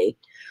same way.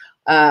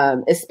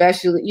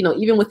 Especially, you know,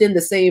 even within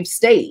the same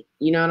state,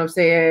 you know what I'm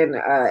saying?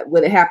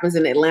 What happens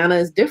in Atlanta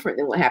is different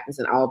than what happens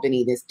in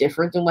Albany. It's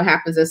different than what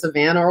happens in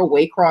Savannah or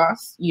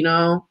Waycross, you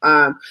know?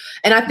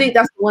 And I think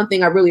that's the one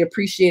thing I really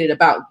appreciated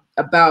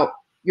about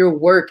your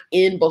work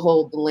in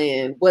Behold the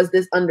Land was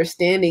this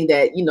understanding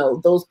that, you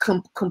know, those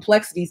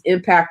complexities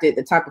impacted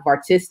the type of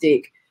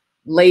artistic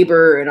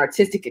labor and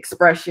artistic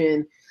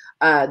expression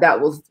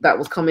that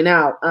was coming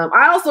out.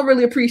 I also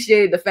really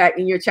appreciated the fact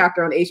in your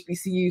chapter on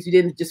HBCUs, you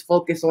didn't just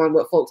focus on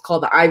what folks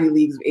call the Ivy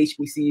Leagues of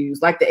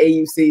HBCUs, like the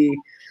AUC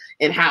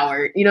and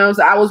Howard. You know,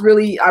 so I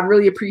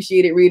really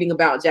appreciated reading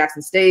about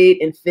Jackson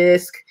State and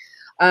Fisk.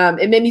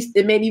 It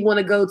made me want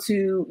to go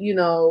to, you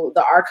know,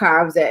 the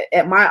archives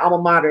at my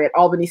alma mater at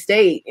Albany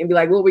State and be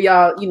like, what were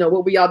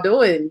y'all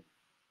doing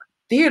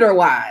theater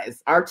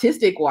wise,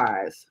 artistic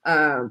wise?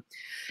 And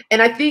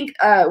I think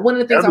one of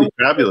the things that'd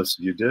be fabulous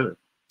if you did it.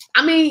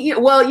 I mean,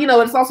 well, you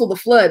know, it's also the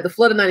flood. The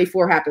flood of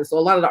 '94 happened, so a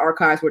lot of the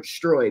archives were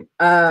destroyed.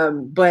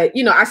 But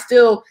you know, I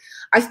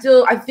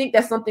think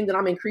that's something that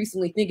I'm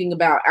increasingly thinking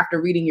about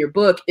after reading your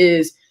book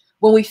is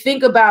when we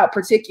think about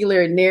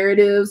particular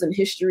narratives and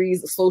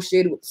histories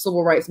associated with the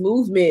civil rights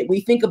movement, we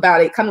think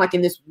about it kind of like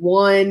in this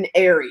one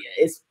area.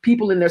 It's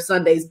people in their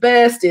Sunday's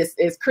best.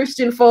 It's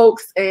Christian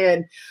folks,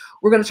 and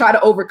we're going to try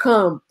to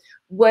overcome.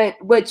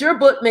 What your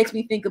book makes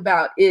me think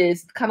about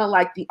is kind of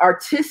like the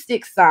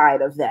artistic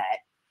side of that.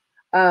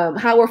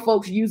 How are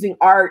folks using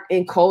art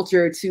and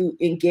culture to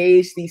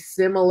engage these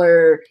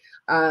similar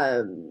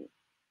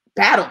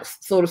battles,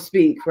 so to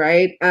speak,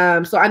 right?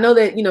 So I know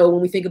that, you know,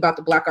 when we think about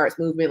the Black arts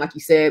movement, like you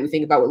said, we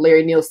think about what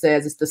Larry Neal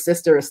says, it's the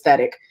sister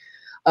aesthetic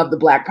of the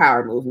Black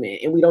Power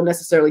movement. And we don't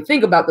necessarily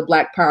think about the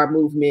Black Power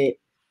movement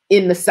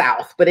in the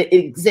South, but it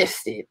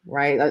existed,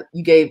 right?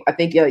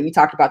 You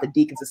talked about the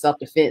Deacons of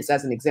Self-Defense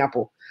as an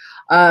example.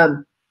 So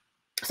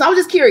I was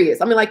just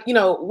curious. I mean, like, you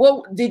know,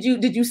 what did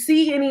you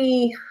see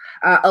any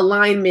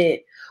alignment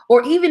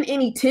or even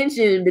any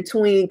tension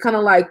between kind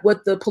of like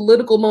what the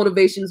political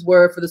motivations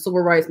were for the civil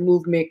rights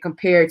movement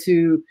compared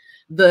to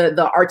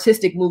the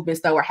artistic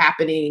movements that were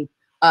happening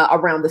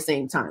around the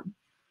same time?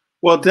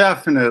 Well,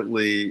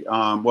 definitely.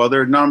 Well,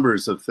 there are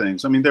numbers of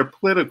things. I mean, they're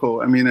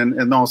political. I mean,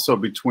 and also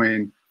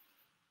between,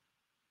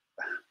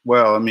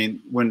 well, I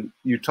mean, when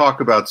you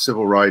talk about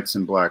civil rights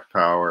and Black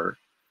Power,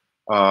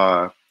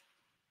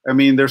 I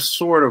mean,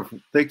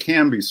 they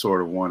can be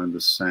sort of one and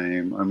the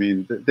same. I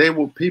mean,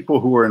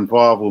 people who are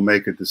involved will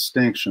make a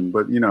distinction,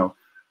 but, you know,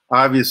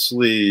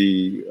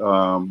 obviously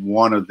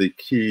one of the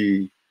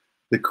key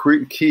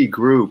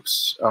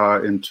groups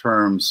in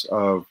terms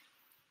of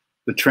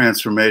the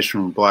transformation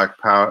from Black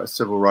Power,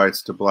 civil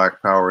rights to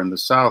Black Power in the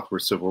South were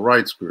civil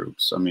rights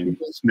groups. I mean,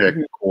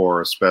 SNCC, CORE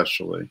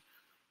especially,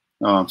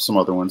 some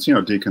other ones, you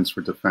know, Deacons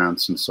for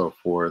Defense and so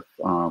forth.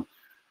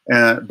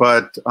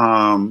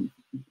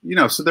 You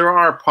know, so there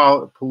are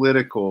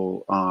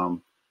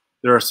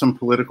there are some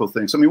political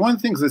things. I mean, one of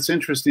the things that's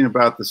interesting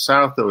about the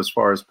South, though, as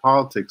far as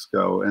politics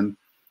go, and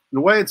the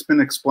way it's been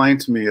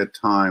explained to me at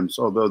times,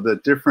 although the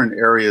different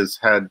areas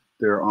had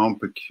their own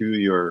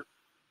peculiar,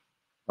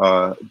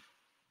 you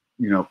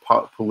know,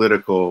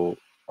 political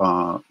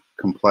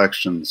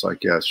complexions, I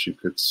guess you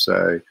could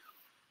say.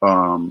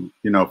 You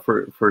know,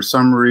 for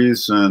some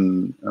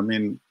reason, I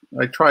mean,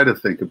 I try to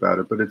think about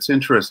it, but it's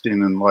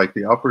interesting in like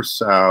the Upper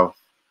South,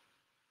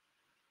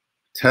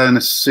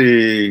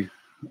 Tennessee,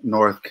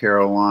 North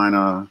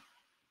Carolina,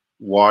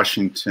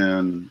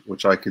 Washington,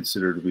 which I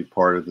consider to be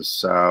part of the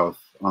South,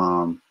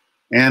 and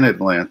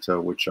Atlanta,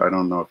 which I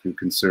don't know if you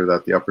consider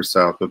that the Upper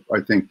South, but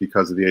I think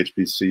because of the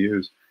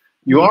HBCUs,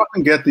 you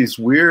often get these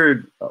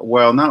weird,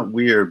 well, not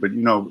weird, but,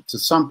 you know, to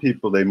some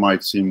people they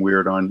might seem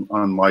weird,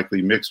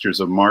 unlikely mixtures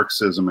of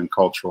Marxism and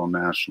cultural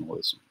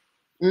nationalism.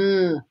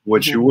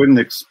 Which you wouldn't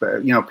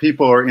expect. You know,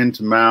 people are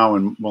into Mao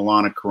and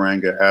Maulana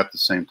Karenga at the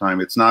same time.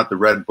 It's not the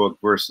Red Book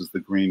versus the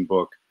Green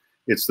Book.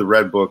 It's the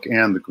Red Book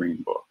and the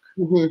Green Book,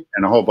 and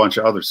a whole bunch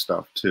of other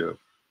stuff too.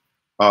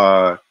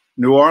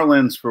 New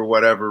Orleans, for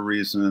whatever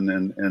reason,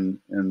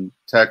 and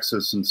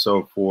Texas and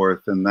so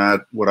forth, and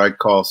that what I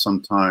call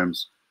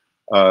sometimes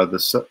the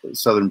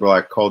Southern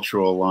Black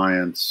Cultural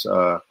Alliance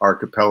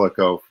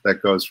archipelago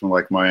that goes from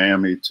like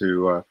Miami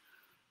to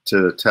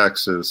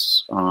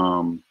Texas.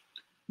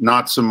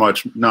 Not so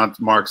much, not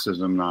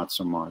Marxism, not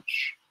so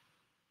much.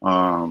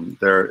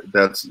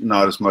 That's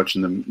not as much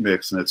in the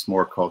mix, and it's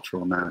more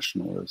cultural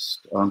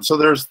nationalist. So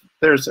there's,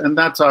 and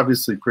that's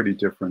obviously pretty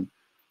different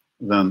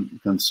than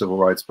civil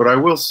rights. But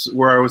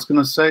where I was going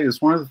to say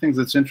is one of the things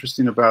that's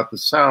interesting about the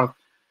South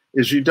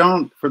is you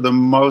don't, for the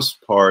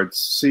most part,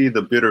 see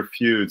the bitter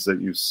feuds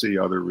that you see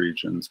other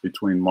regions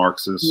between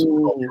Marxists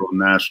and cultural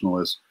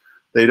nationalists.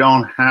 They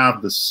don't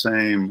have the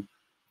same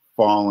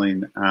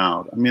falling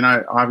out. I mean,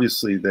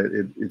 obviously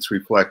that it's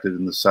reflected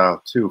in the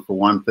South too. For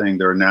one thing,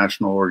 there are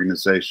national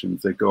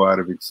organizations that go out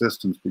of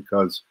existence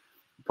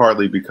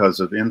partly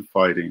because of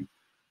infighting.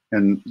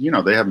 And, you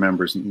know, they have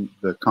members.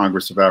 The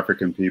Congress of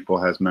African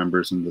People has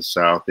members in the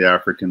South. The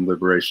African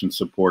Liberation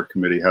Support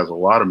Committee has a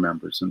lot of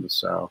members in the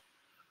South.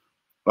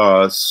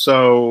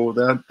 So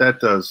that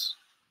does.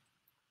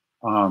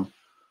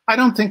 I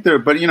don't think there,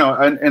 but, you know,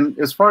 and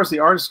as far as the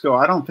artists go,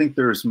 I don't think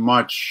there's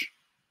much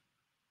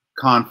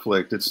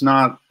conflict. It's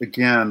not,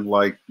 again,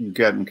 like you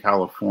get in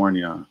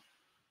California,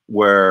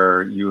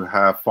 where you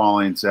have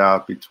fallings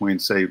out between,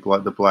 say,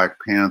 the Black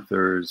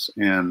Panthers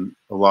and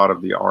a lot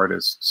of the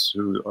artists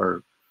who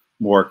are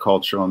more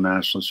cultural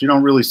nationalists. You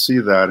don't really see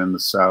that in the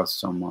South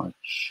so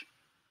much.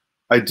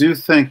 I do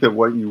think that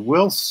what you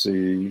will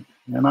see,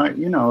 and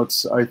you know,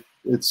 it's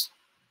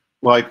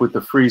like with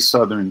the Free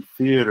Southern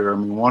Theater. I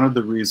mean, one of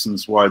the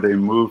reasons why they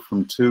moved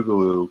from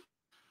Tougaloo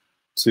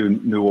to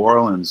New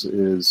Orleans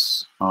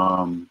is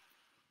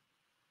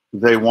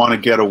they want to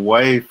get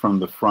away from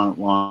the front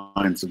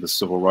lines of the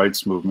civil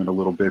rights movement a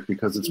little bit,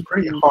 because it's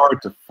pretty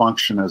hard to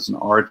function as an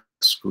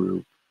arts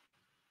group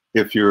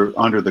if you're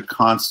under the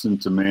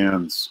constant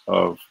demands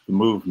of the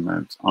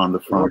movement on the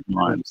front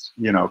lines.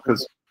 You know,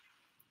 because,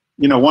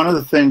 you know, one of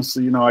the things,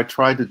 you know, I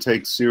tried to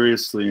take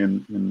seriously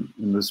in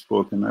this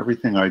book, and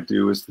everything I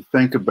do, is to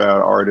think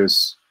about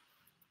artists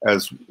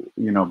as,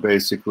 you know,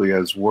 basically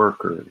as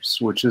workers,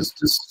 which is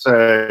to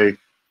say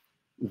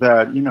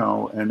that, you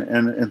know,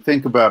 and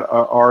think about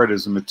art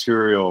as a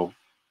material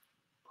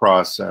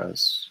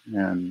process,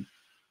 and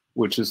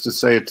which is to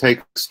say it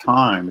takes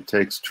time, it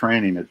takes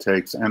training, it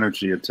takes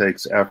energy, it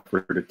takes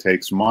effort, it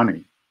takes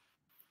money,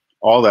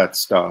 all that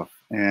stuff.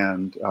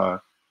 And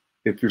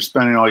if you're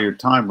spending all your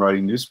time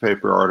writing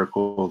newspaper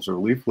articles or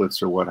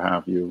leaflets or what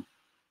have you,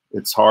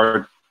 it's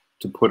hard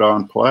to put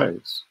on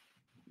plays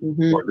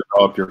or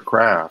develop your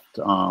craft.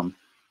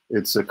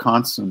 It's a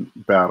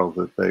constant battle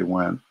that they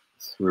went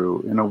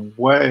through. In a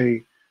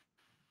way,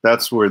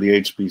 that's where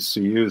the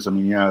HBCUs, I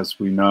mean, yeah, as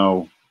we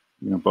know,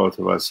 you know, both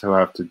of us who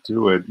have to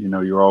do it, you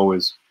know, you're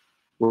always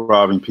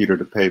robbing Peter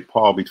to pay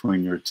Paul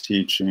between your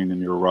teaching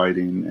and your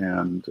writing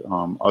and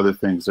other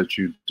things that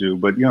you do.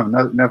 But, you know,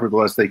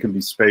 nevertheless, they can be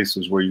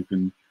spaces where you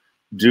can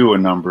do a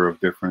number of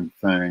different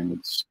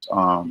things,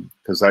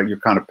 because you're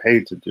kind of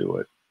paid to do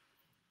it.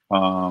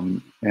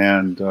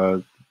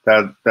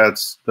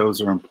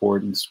 Those are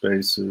important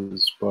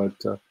spaces. But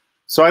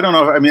so I don't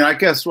know. I mean, I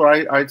guess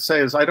what I'd say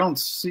is you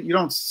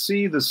don't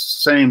see the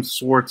same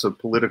sorts of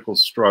political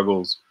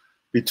struggles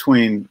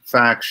between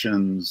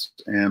factions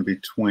and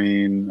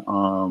between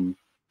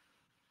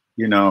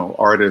you know,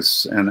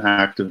 artists and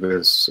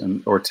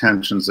activists, or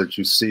tensions that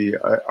you see.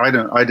 I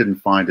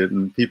didn't find it,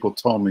 and people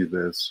told me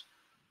this,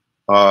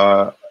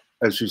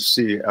 as you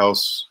see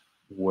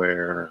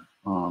elsewhere,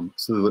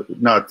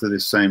 not to the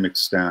same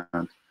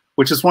extent,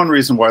 which is one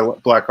reason why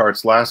Black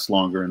arts lasts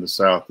longer in the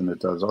South than it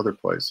does other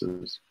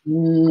places. I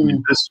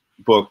mean, this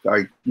book,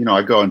 I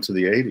go into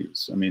the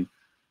 80s. I mean,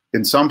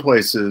 in some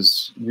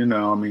places, you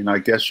know, I mean, I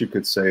guess you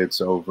could say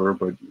it's over,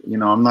 but, you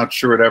know, I'm not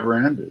sure it ever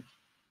ended.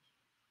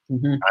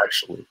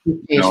 Actually,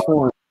 you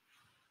know,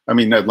 I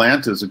mean,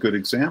 Atlanta is a good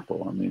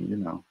example. I mean,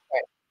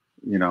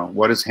 you know,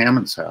 what is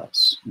Hammond's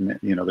House?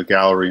 You know, the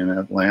gallery in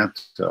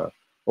Atlanta.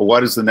 Or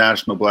what is the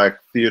National Black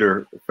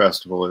Theater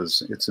Festival?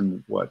 It's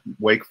in what,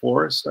 Wake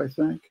Forest, I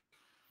think.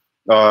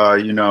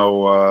 You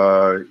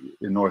know,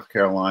 in North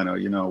Carolina.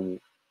 You know,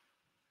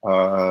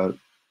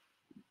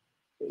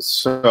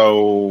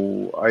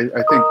 so I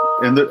think,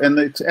 and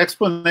the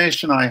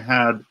explanation I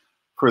had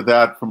for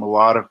that from a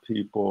lot of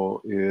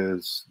people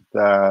is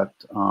that,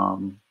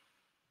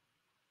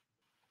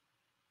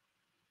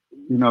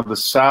 you know, the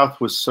South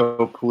was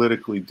so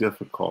politically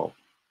difficult.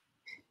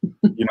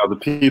 You know, the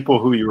people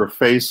who you were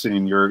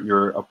facing,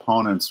 your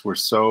opponents, were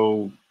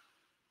so,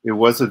 it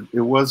was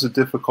a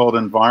difficult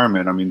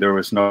environment. I mean, there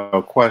was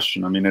no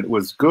question. I mean, it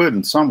was good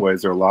in some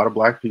ways. There are a lot of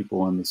Black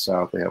people in the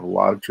South. They have a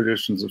lot of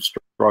traditions of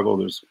struggle.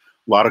 There's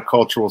a lot of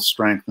cultural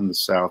strength in the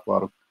South, a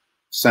lot of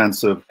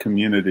sense of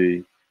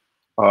community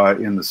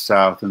in the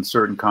South in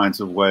certain kinds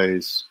of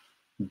ways,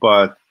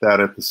 but that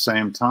at the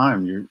same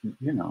time, you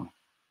know,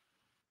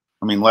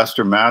 I mean,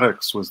 Lester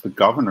Maddox was the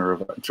governor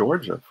of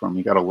Georgia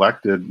he got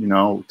elected, you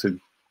know, to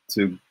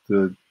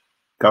the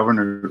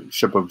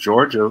governorship of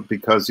Georgia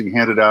because he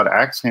handed out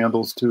axe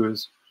handles to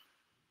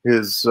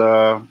his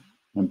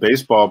and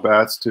baseball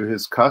bats to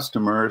his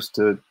customers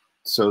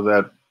so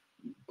that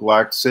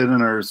Black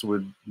Southerners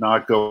would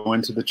not go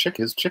into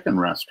his chicken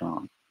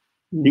restaurant.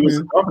 He was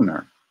the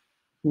governor.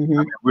 I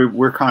mean,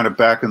 we're kind of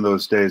back in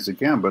those days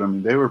again, but I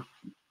mean, they were,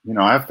 you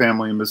know, I have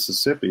family in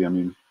Mississippi. I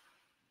mean,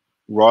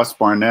 Ross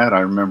Barnett, I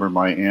remember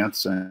my aunt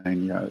saying,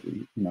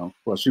 you know,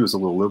 well, she was a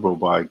little liberal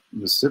by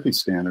Mississippi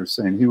standards,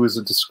 saying he was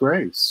a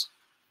disgrace.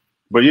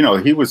 But, you know,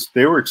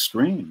 they were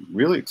extreme,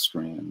 really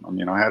extreme. I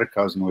mean, I had a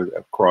cousin with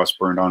a cross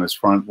burned on his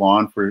front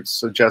lawn for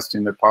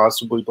suggesting that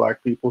possibly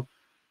Black people,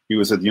 he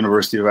was at the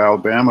University of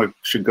Alabama,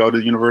 should go to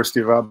the University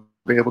of Alabama,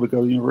 be able to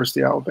go to the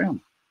University of Alabama.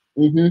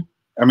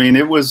 I mean,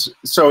 it was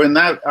so in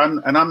that,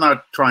 and I'm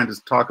not trying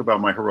to talk about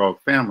my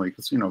heroic family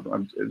because,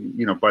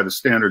 by the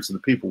standards of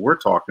the people we're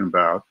talking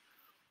about,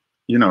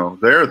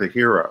 they're the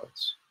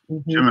heroes.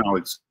 Jim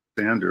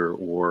Alexander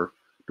or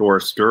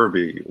Doris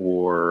Derby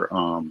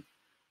or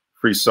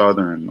Free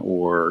Southern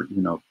or,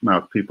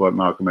 people at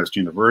Malcolm X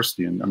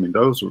University. And I mean,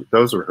 those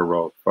are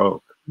heroic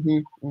folk.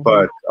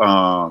 But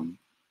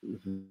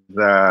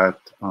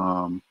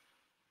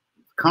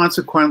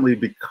consequently,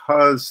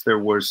 because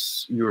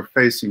you were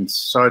facing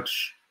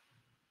such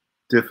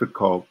a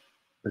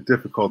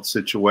difficult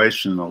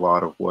situation in a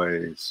lot of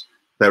ways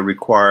that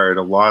required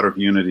a lot of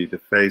unity to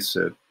face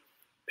it,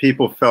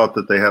 people felt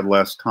that they had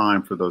less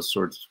time for those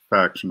sorts of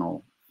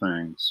factional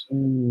things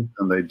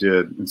than they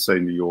did in, say,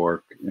 New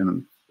York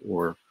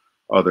or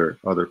other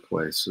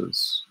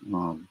places.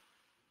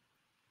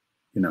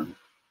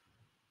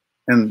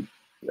 And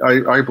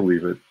I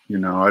believe it.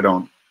 I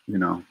don't.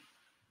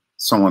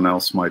 Someone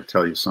else might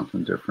tell you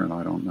something different.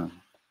 I don't know.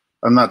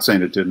 I'm not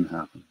saying it didn't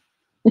happen.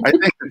 I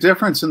think the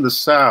difference in the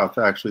South,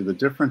 actually, the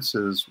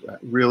differences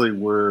really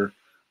were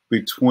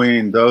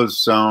between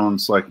those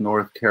zones like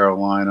North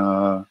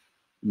Carolina,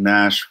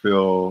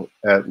 Nashville,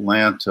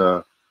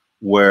 Atlanta,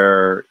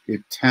 where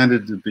it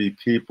tended to be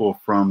people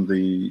from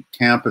the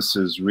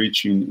campuses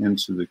reaching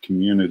into the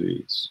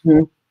communities,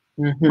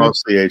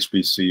 mostly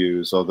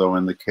HBCUs, although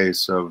in the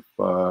case of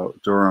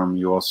Durham,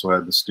 you also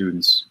had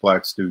the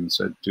Black students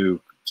at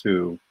Duke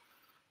too,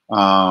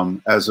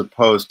 as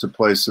opposed to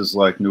places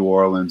like New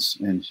Orleans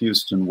and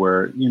Houston,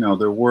 where,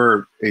 there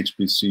were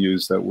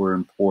HBCUs that were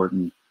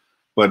important,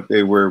 but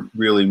they were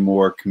really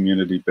more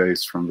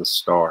community-based from the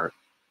start.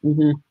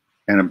 And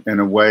in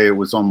a way, it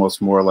was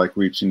almost more like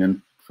reaching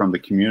in from the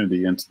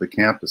community into the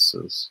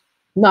campuses.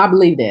 No, I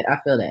believe that. I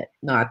feel that.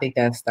 No, I think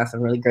that's a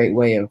really great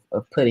way of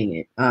putting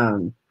it.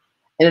 And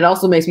it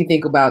also makes me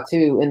think about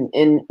too, and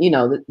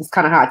it's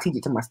kind of how I teach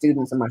it to my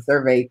students in my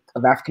survey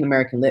of African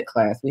American lit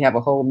class. We have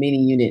a whole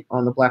mini unit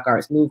on the Black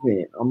Arts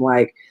Movement. I'm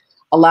like,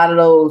 a lot of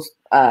those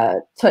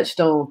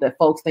touchstones that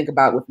folks think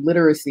about with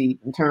literacy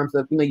in terms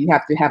of, you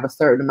have to have a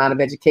certain amount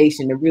of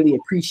education to really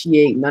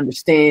appreciate and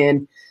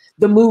understand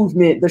the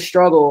movement, the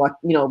struggle.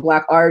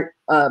 Black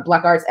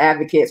arts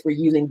advocates were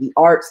using the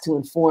arts to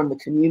inform the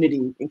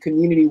community, and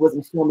community was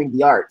informing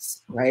the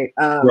arts, right?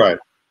 Right.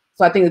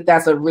 So I think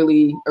that's a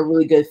really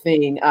good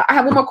thing. I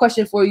have one more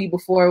question for you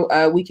before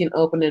we can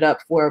open it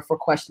up for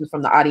questions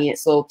from the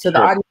audience. So to the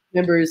audience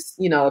members,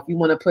 if you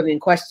want to put in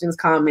questions,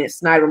 comments,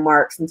 snide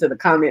remarks into the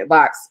comment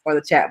box or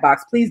the chat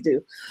box, please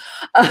do.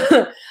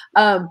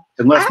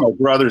 Unless my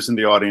brother's in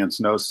the audience,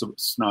 no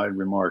snide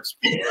remarks.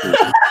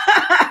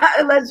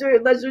 unless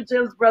you're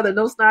Jim's brother,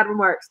 no snide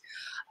remarks.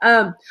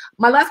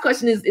 My last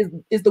question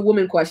is the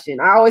woman question.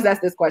 I always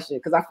ask this question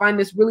because I find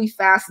this really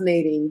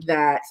fascinating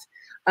that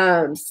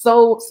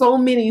so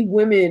many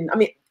women, I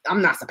mean,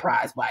 I'm not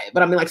surprised by it,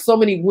 but I mean, like, so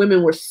many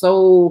women were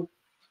so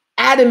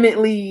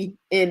adamantly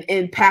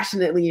and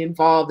passionately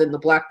involved in the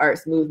Black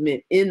arts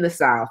movement in the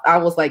South. I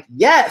was like,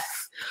 yes.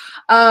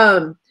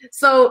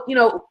 So,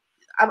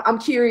 I'm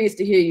curious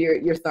to hear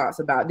your thoughts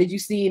about, did you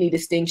see any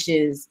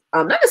distinctions,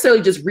 not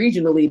necessarily just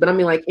regionally, but I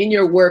mean, like, in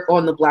your work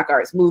on the Black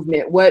arts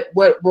movement, what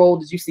role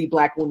did you see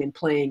Black women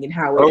playing and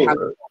how it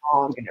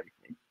belonged and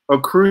everything? Oh,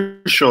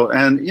 crucial.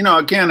 And,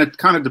 again, it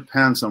kind of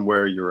depends on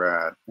where you're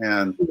at.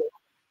 And,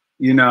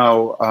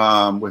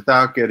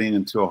 without getting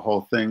into a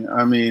whole thing,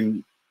 I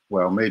mean,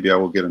 well, maybe I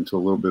will get into a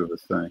little bit of a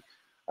thing.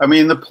 I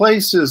mean, the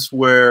places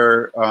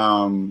where,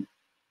 Maulana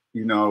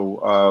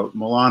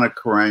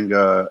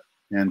Karenga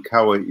and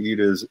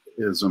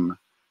Kawaiidism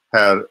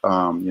had,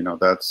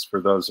 that's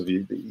for those of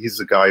you, he's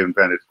the guy who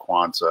invented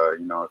Kwanzaa.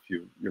 If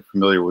you're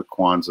familiar with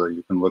Kwanzaa,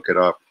 you can look it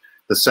up.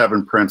 The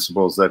 7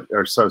 principles that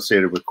are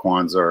associated with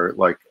Kwanzaa are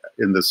like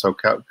in this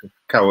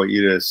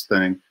Kawaiidist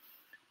thing.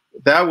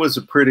 That was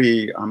a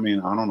pretty, I mean,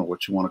 I don't know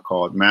what you want to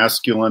call it,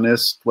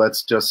 masculinist,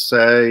 let's just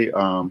say.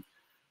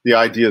 The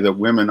idea that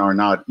women are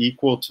not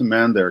equal to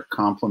men, they're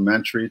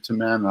complementary to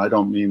men. I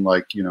don't mean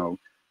like, you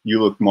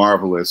look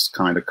marvelous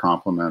kind of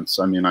compliments.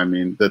 I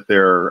mean that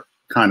they're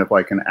kind of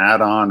like an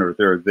add-on, or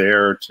they're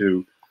there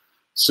to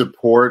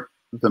support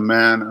the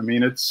men. I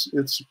mean, it's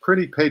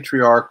pretty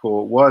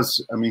patriarchal. It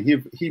was, I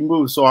mean, he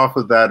moves off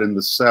of that in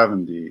the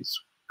 70s,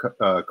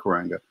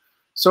 Karenga.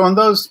 So in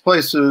those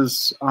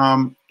places,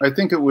 I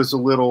think it was a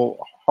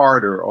little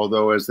harder,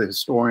 although as the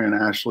historian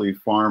Ashley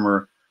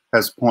Farmer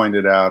has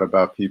pointed out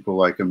about people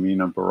like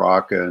Amina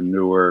Baraka in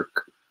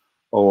Newark,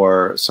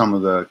 or some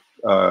of the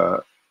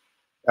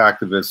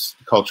activists,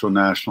 cultural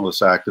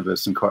nationalist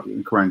activists in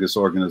Karenga's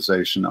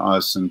organization,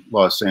 US in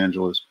Los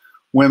Angeles,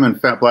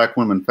 Black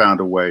women found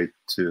a way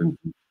to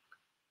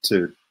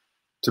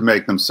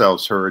make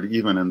themselves heard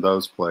even in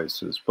those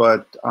places.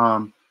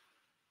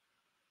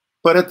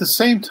 But at the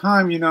same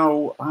time,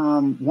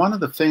 one of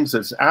the things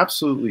that's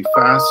absolutely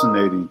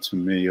fascinating to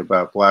me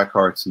about Black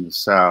arts in the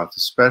South,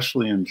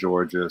 especially in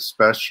Georgia,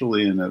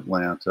 especially in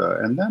Atlanta,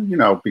 and then,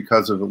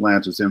 because of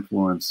Atlanta's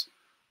influence,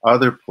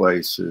 other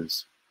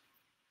places,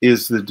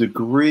 is the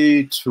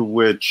degree to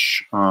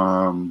which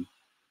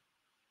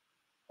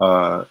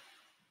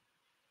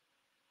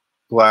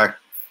Black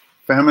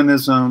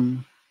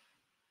feminism,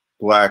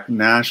 Black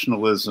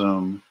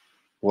nationalism,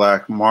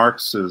 Black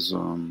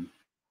Marxism,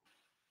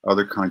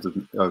 other kinds of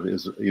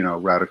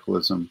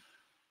radicalism,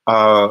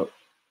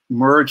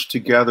 merged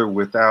together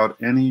without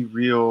any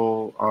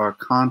real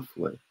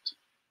conflict.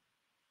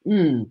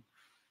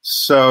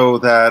 So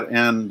that,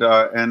 and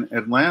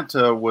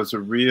Atlanta was a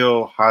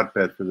real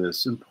hotbed for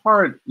this. In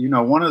part,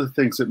 one of the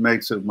things that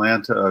makes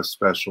Atlanta a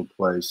special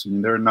place, I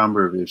mean, there are a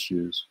number of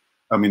issues,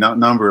 I mean, a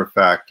number of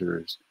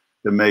factors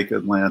that make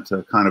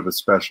Atlanta kind of a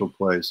special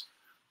place.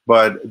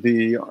 But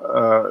the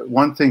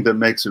one thing that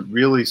makes it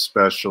really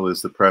special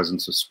is the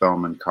presence of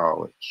Spelman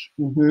College.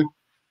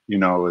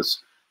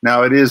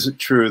 Now it is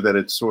true that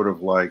it's sort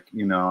of like,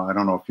 I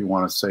don't know if you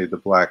want to say the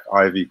Black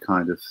Ivy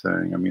kind of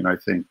thing. I mean, I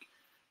think,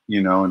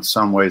 in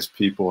some ways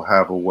people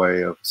have a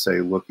way of,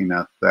 say, looking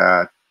at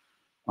that,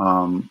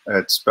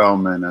 at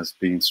Spelman as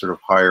being sort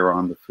of higher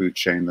on the food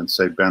chain than,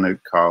 say,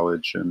 Bennett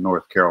College in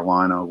North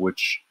Carolina,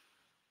 which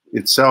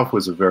itself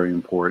was a very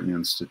important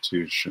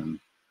institution.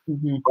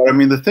 But I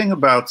mean, the thing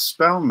about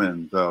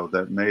Spelman, though,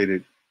 that made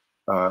it,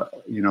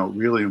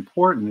 really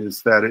important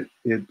is that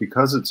it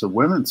because it's a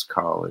women's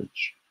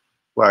college,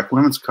 Black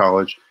women's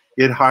college,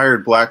 it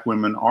hired Black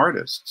women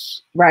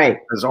artists,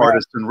 as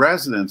artists in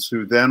residence,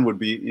 who then would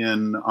be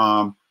in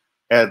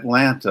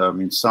Atlanta. I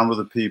mean, some of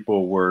the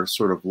people were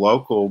sort of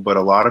local, but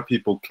a lot of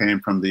people came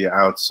from the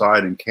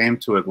outside and came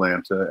to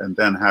Atlanta, and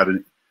then had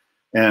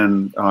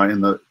in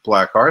the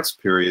Black arts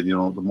period,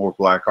 the more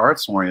Black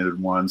arts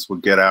oriented ones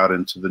would get out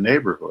into the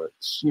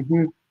neighborhoods.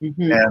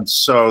 And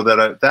so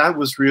that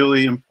was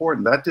really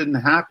important. That didn't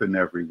happen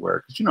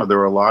everywhere, because, there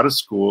were a lot of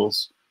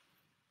schools,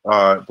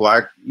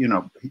 Black,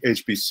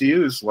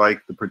 HBCUs,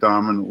 like the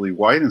predominantly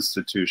white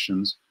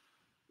institutions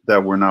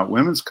that were not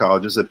women's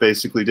colleges, that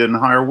basically didn't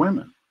hire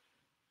women.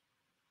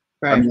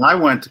 I mean, I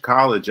went to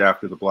college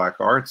after the Black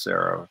arts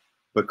era,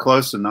 but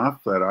close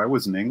enough that I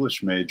was an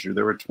English major.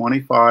 There were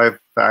 25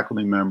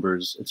 faculty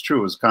members. It's true,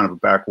 it was kind of a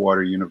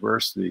backwater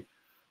university,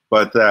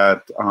 but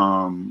that,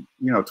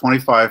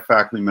 25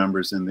 faculty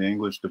members in the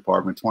English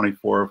department,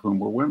 24 of whom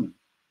were women.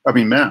 I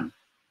mean, men,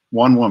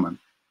 one woman,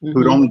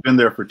 who'd only been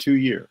there for 2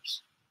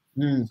 years.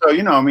 So,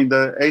 I mean,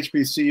 the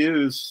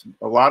HBCUs,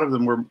 a lot of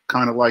them were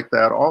kind of like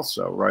that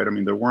also, right? I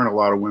mean, there weren't a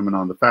lot of women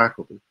on the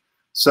faculty.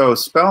 So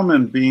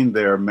Spelman being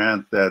there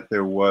meant that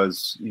there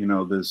was,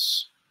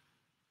 this,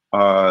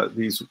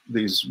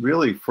 these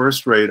really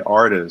first-rate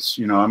artists,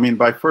 I mean,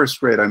 by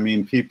first-rate, I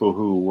mean people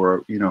who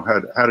were,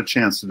 had a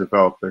chance to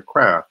develop their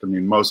craft. I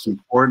mean, most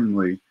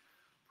importantly,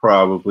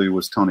 probably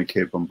was Toni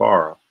Cade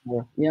Bambara.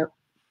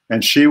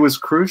 And she was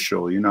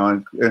crucial,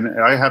 and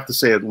I have to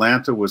say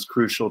Atlanta was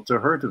crucial to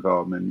her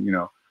development.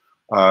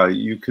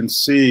 You can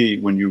see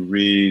when you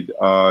read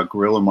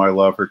Gorilla My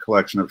Love, her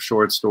collection of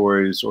short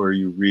stories, or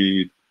you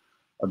read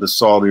The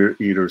Salt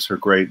Eaters, her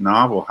great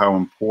novel, how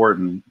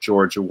important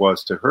Georgia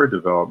was to her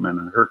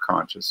development and her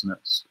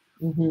consciousness.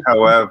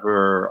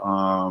 However,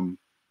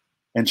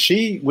 and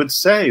she would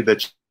say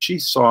that she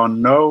saw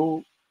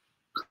no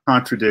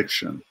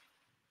contradiction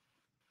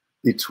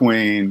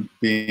between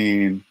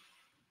being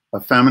a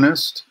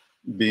feminist,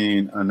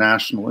 being a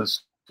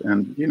nationalist,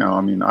 and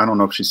I mean, I don't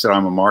know if she said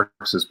I'm a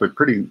Marxist, but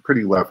pretty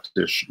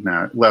leftish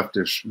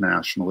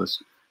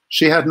nationalist.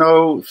 She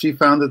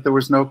found that there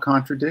was no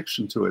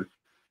contradiction to it,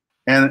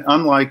 and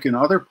unlike in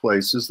other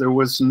places, there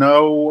was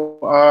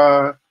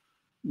not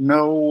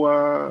much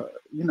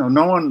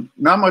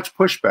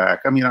pushback.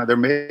 I mean, there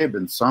may have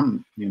been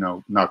some,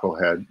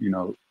 knucklehead,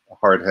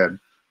 hardhead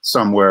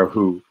somewhere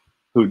who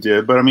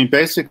did, but I mean,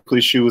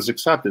 basically she was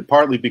accepted,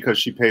 partly because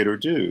she paid her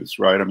dues,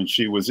 right? I mean,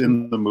 she was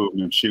in the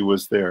movement, she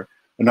was there.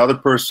 Another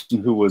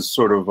person who was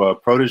sort of a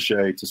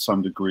protege to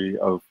some degree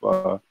of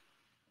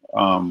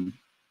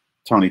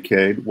Toni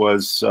Cade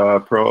was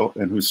Pearl,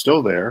 and who's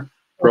still there,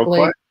 Pearl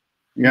Clegg.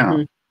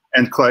 And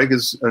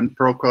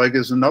Pearl Clegg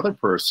is another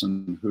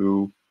person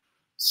who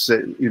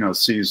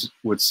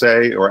would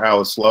say, or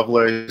Alice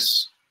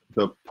Lovelace,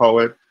 the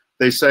poet,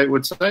 they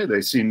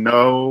see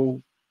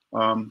no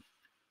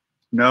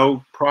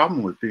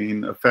problem with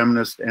being a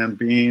feminist and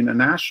being a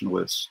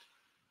nationalist.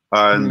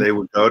 And they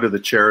would go to the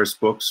Cheris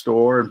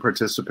bookstore and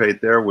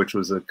participate there, which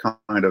was a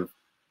kind of,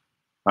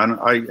 I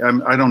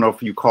don't know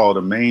if you call it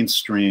a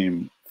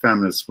mainstream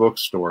feminist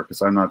bookstore,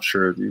 because I'm not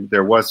sure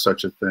there was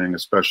such a thing,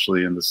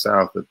 especially in the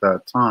South at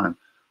that time.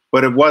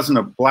 But it wasn't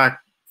a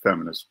Black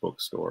feminist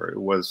bookstore. It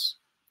was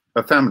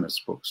a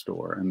feminist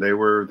bookstore, and they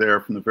were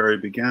there from the very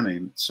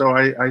beginning. So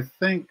I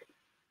think,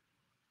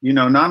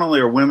 not only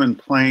are women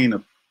playing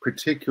a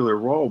particular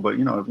role, but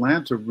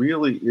Atlanta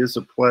really is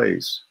a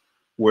place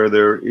where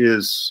there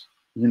is,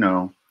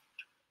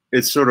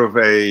 it's sort of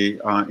a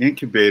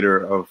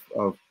incubator of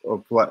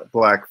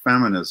Black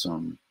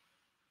feminism,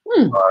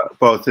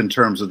 both in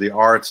terms of the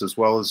arts as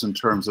well as in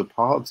terms of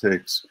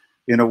politics,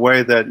 in a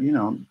way that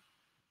you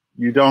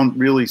don't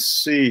really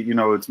see.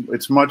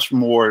 It's much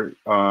more.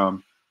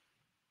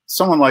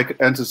 Someone like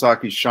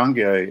Ntozake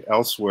Shange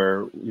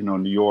elsewhere,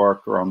 New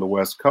York or on the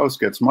West Coast,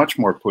 gets much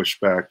more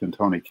pushback than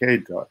Toni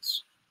Cade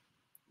does.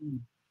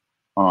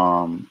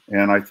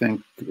 And I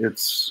think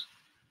it's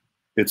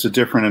a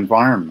different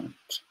environment.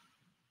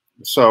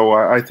 So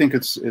I think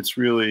it's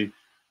really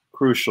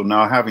crucial.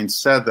 Now, having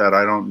said that,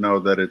 I don't know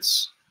that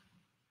it's,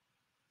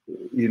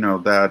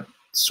 that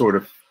sort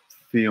of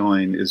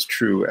feeling is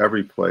true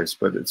every place,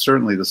 but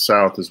certainly the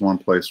South is one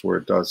place where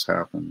it does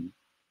happen.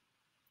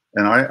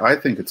 And I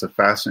think it's a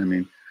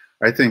fascinating,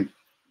 I think,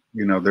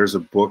 there's a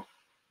book,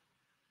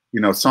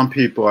 some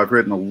people, I've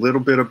written a little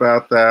bit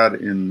about that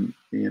in,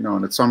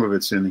 and some of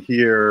it's in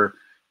here.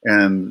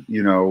 And,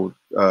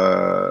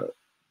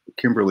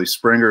 Kimberly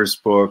Springer's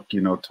book,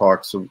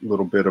 talks a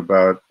little bit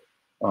about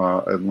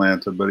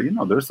Atlanta, but,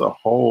 there's a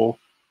whole,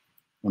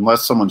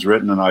 unless someone's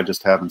written and I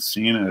just haven't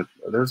seen it,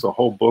 there's a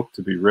whole book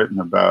to be written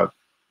about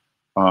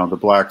the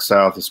Black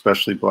South,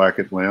 especially Black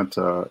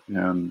Atlanta,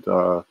 and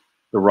the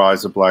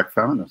rise of Black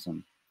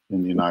feminism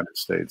in the United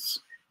States.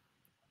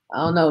 I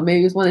don't know.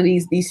 Maybe it's one of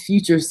these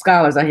future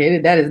scholars. I hear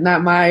it. That is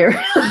not my.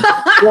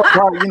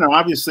 well,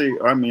 obviously,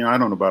 I mean, I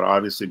don't know about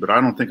obviously, but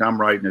I don't think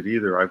I'm writing it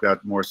either. I've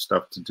got more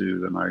stuff to do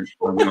than I'm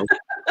going to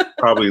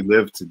probably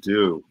live to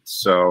do.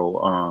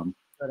 So,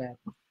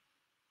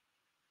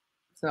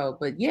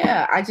 but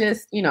yeah, I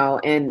just,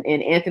 and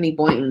Anthony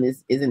Boynton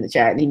is in the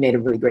chat, and he made a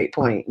really great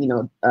point.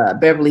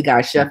 Beverly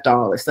Guy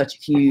Sheftall is such a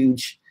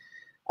huge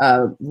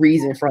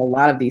reason for a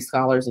lot of these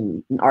scholars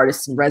and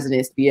artists and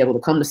residents to be able to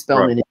come to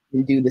Spelman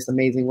and do this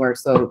amazing work.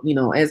 So,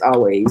 as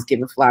always,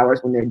 giving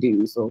flowers when they're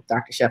due. So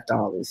Dr.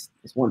 Sheftall is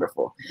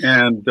wonderful.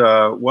 And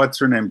what's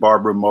her name?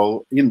 Barbara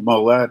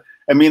Mollett.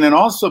 I mean, and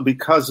also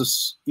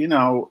because,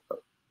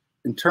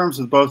 in terms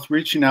of both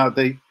reaching out,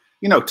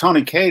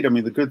 Tony Cade, I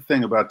mean, the good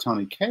thing about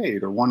Tony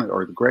Cade, one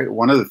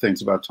of the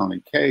things about Tony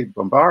Cade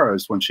Bombara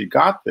is when she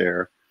got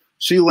there,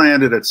 she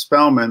landed at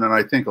Spelman, and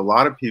I think a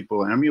lot of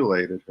people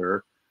emulated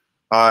her.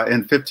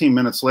 And 15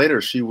 minutes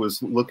later, she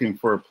was looking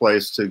for a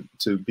place to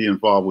be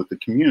involved with the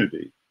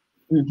community.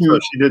 Mm-hmm. So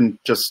she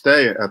didn't just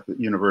stay at the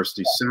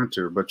university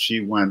center, but she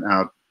went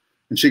out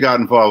and she got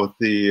involved with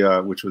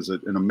the, which was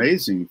an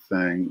amazing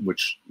thing,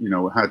 which,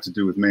 had to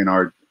do with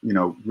Maynard,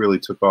 really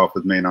took off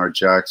with Maynard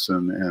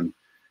Jackson and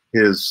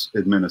his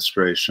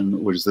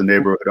administration, which is the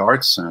Neighborhood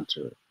Arts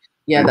Center.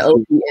 Yeah, the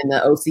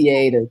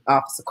OCA, the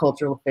Office of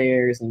Cultural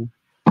Affairs. And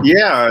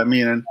yeah, I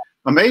mean, and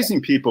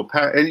amazing people,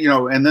 and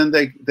and then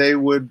they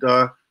would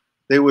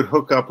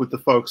hook up with the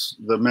folks,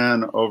 the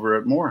men over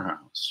at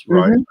Morehouse,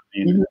 right? Mm-hmm.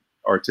 I mean,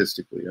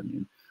 artistically, I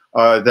mean,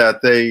 that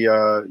they,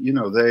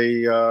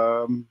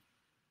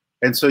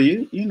 and so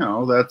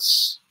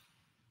that's,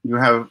 you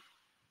have,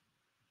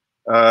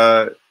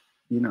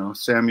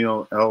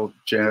 Samuel L.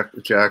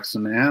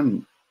 Jackson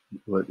and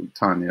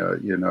Tanya,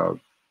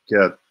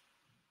 get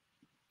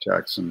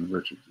Jackson,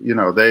 Richard,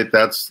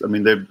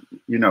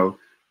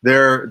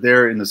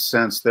 they're in a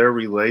sense, their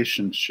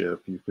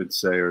relationship, you could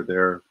say, or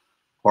their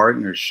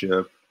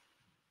partnership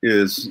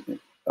is,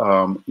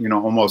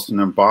 almost an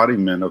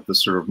embodiment of the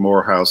sort of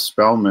Morehouse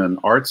Spelman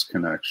arts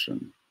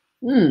connection.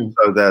 Mm.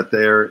 So that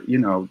they're,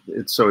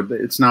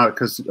 it's not,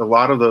 because a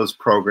lot of those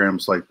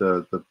programs, like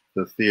the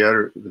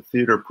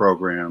theater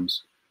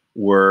programs,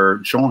 were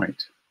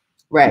joint,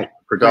 right,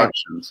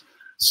 productions.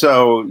 Right.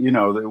 So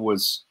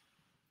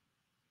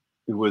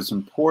it was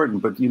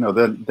important, but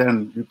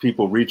then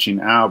people reaching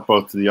out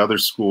both to the other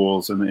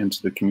schools and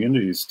into the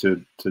communities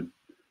to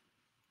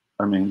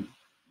I mean,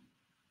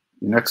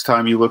 next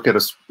time you look at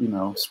a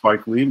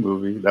Spike Lee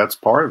movie, that's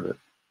part of it.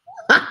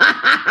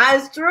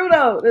 It's true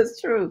though. That's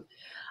true.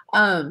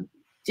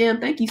 Jim,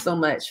 thank you so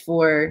much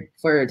for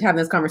having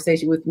this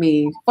conversation with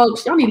me.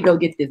 Folks, y'all need to go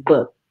get this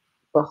book.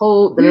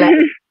 Behold the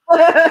Light.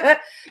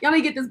 Y'all need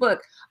to get this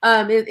book.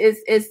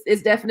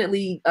 It's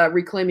definitely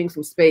reclaiming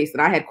some space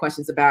that I had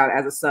questions about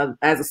as a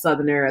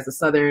Southerner, as a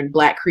Southern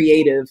Black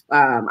creative.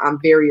 I'm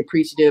very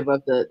appreciative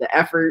of the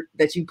effort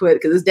that you put,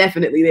 because it's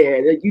definitely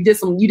there. You did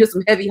some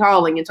heavy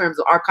hauling in terms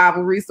of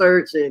archival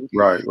research and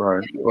right.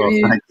 Well,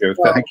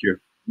 thank you.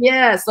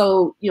 Yeah,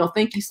 so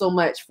thank you so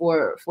much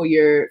for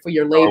your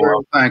labor. Oh,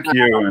 well, thank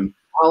you, and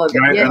all of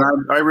that.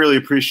 And I really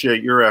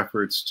appreciate your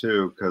efforts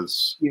too,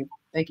 because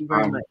thank you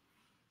very much.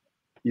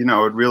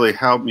 It really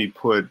helped me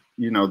put,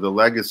 the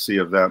legacy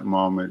of that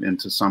moment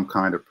into some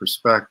kind of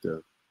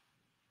perspective.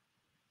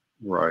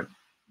 Right.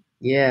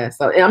 Yeah.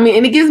 So, I mean,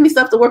 and it gives me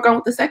stuff to work on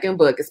with the second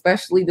book,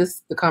 especially the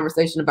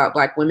conversation about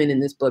Black women in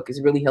this book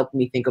is really helping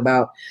me think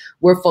about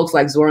where folks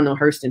like Zora Neale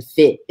Hurston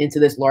fit into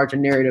this larger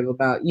narrative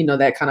about,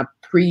 that kind of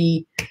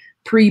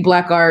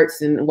pre-Black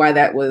arts and why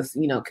that was,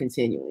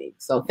 continuing.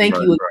 So thank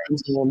you again,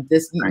 Jim.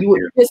 This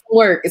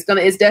work,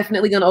 it's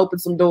definitely going to open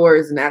some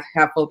doors and have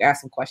folk ask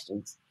some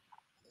questions.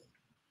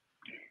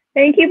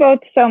 Thank you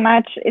both so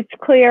much. It's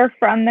clear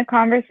from the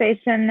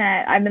conversation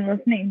that I've been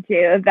listening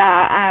to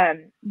that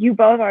you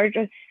both are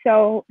just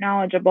so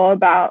knowledgeable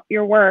about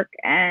your work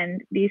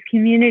and these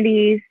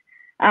communities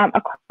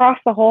across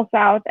the whole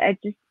South.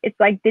 It's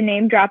like the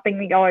name dropping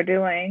that y'all are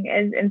doing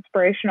is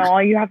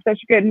inspirational. You have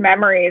such good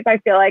memories. I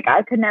feel like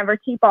I could never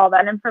keep all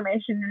that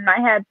information in my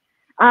head.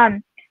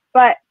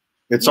 But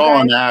it's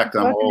all an act.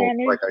 I'm old,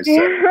 like I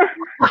said.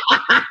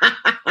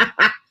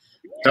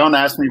 Don't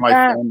ask me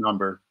my phone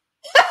number.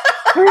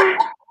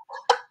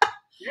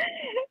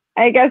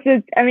 I guess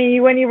it's, I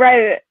mean, when you write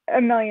it a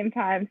million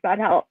times, that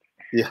helps.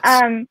 Yes.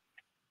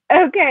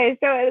 Okay,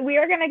 so we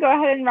are going to go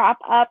ahead and wrap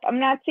up. I'm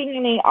not seeing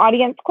any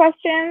audience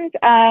questions,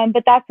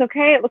 but that's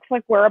okay. It looks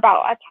like we're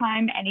about at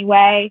time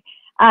anyway.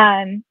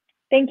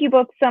 Thank you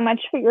both so much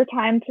for your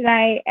time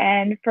tonight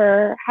and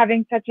for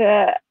having such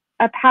a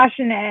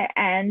passionate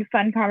and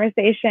fun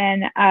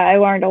conversation. I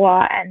learned a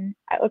lot, and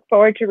I look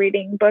forward to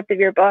reading both of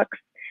your books.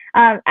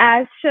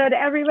 As should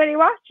everybody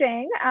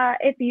watching.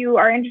 If you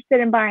are interested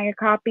in buying a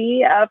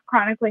copy of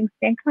Chronicling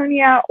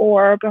Stankonia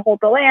or Behold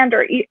the Land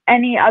or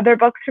any other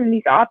books from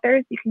these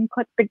authors, you can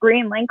click the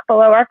green link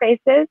below our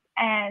faces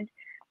and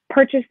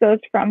purchase those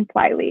from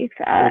Flyleaf.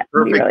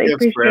 We really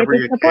appreciate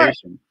the support.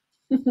 Occasion.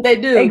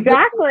 They do.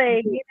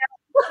 Exactly. You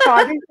know,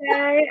 Father's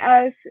Day,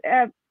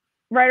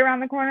 right around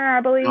the corner,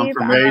 I believe.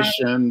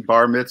 Confirmation,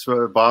 bar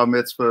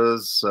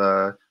mitzvahs,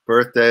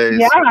 birthdays,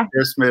 yeah.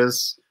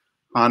 Christmas,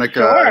 Hanukkah.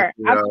 Sure,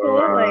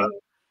 absolutely.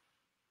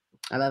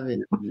 I love it.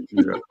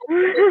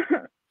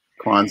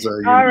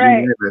 Kwanzaa. All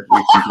right. We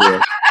can do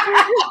it.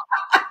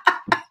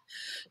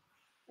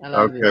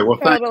 Okay. Well,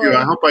 thank you.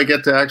 I hope I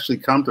get to actually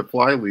come to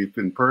Flyleaf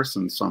in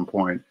person some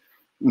point.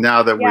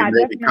 Now that we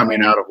may be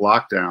coming out of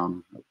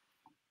lockdown.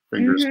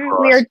 Fingers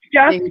crossed. We are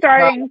just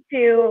starting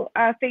to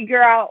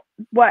figure out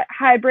what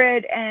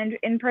hybrid and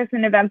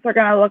in-person events are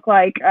going to look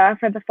like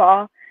for the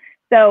fall.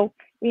 So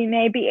we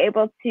may be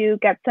able to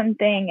get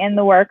something in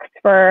the works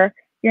for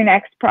your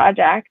next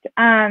project.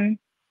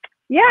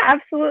 Yeah,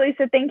 absolutely.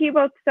 So thank you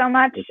both so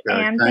much.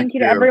 And thank you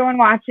to everyone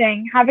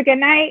watching. Have a good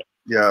night.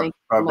 Yeah.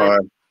 Bye-bye.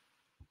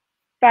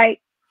 Bye.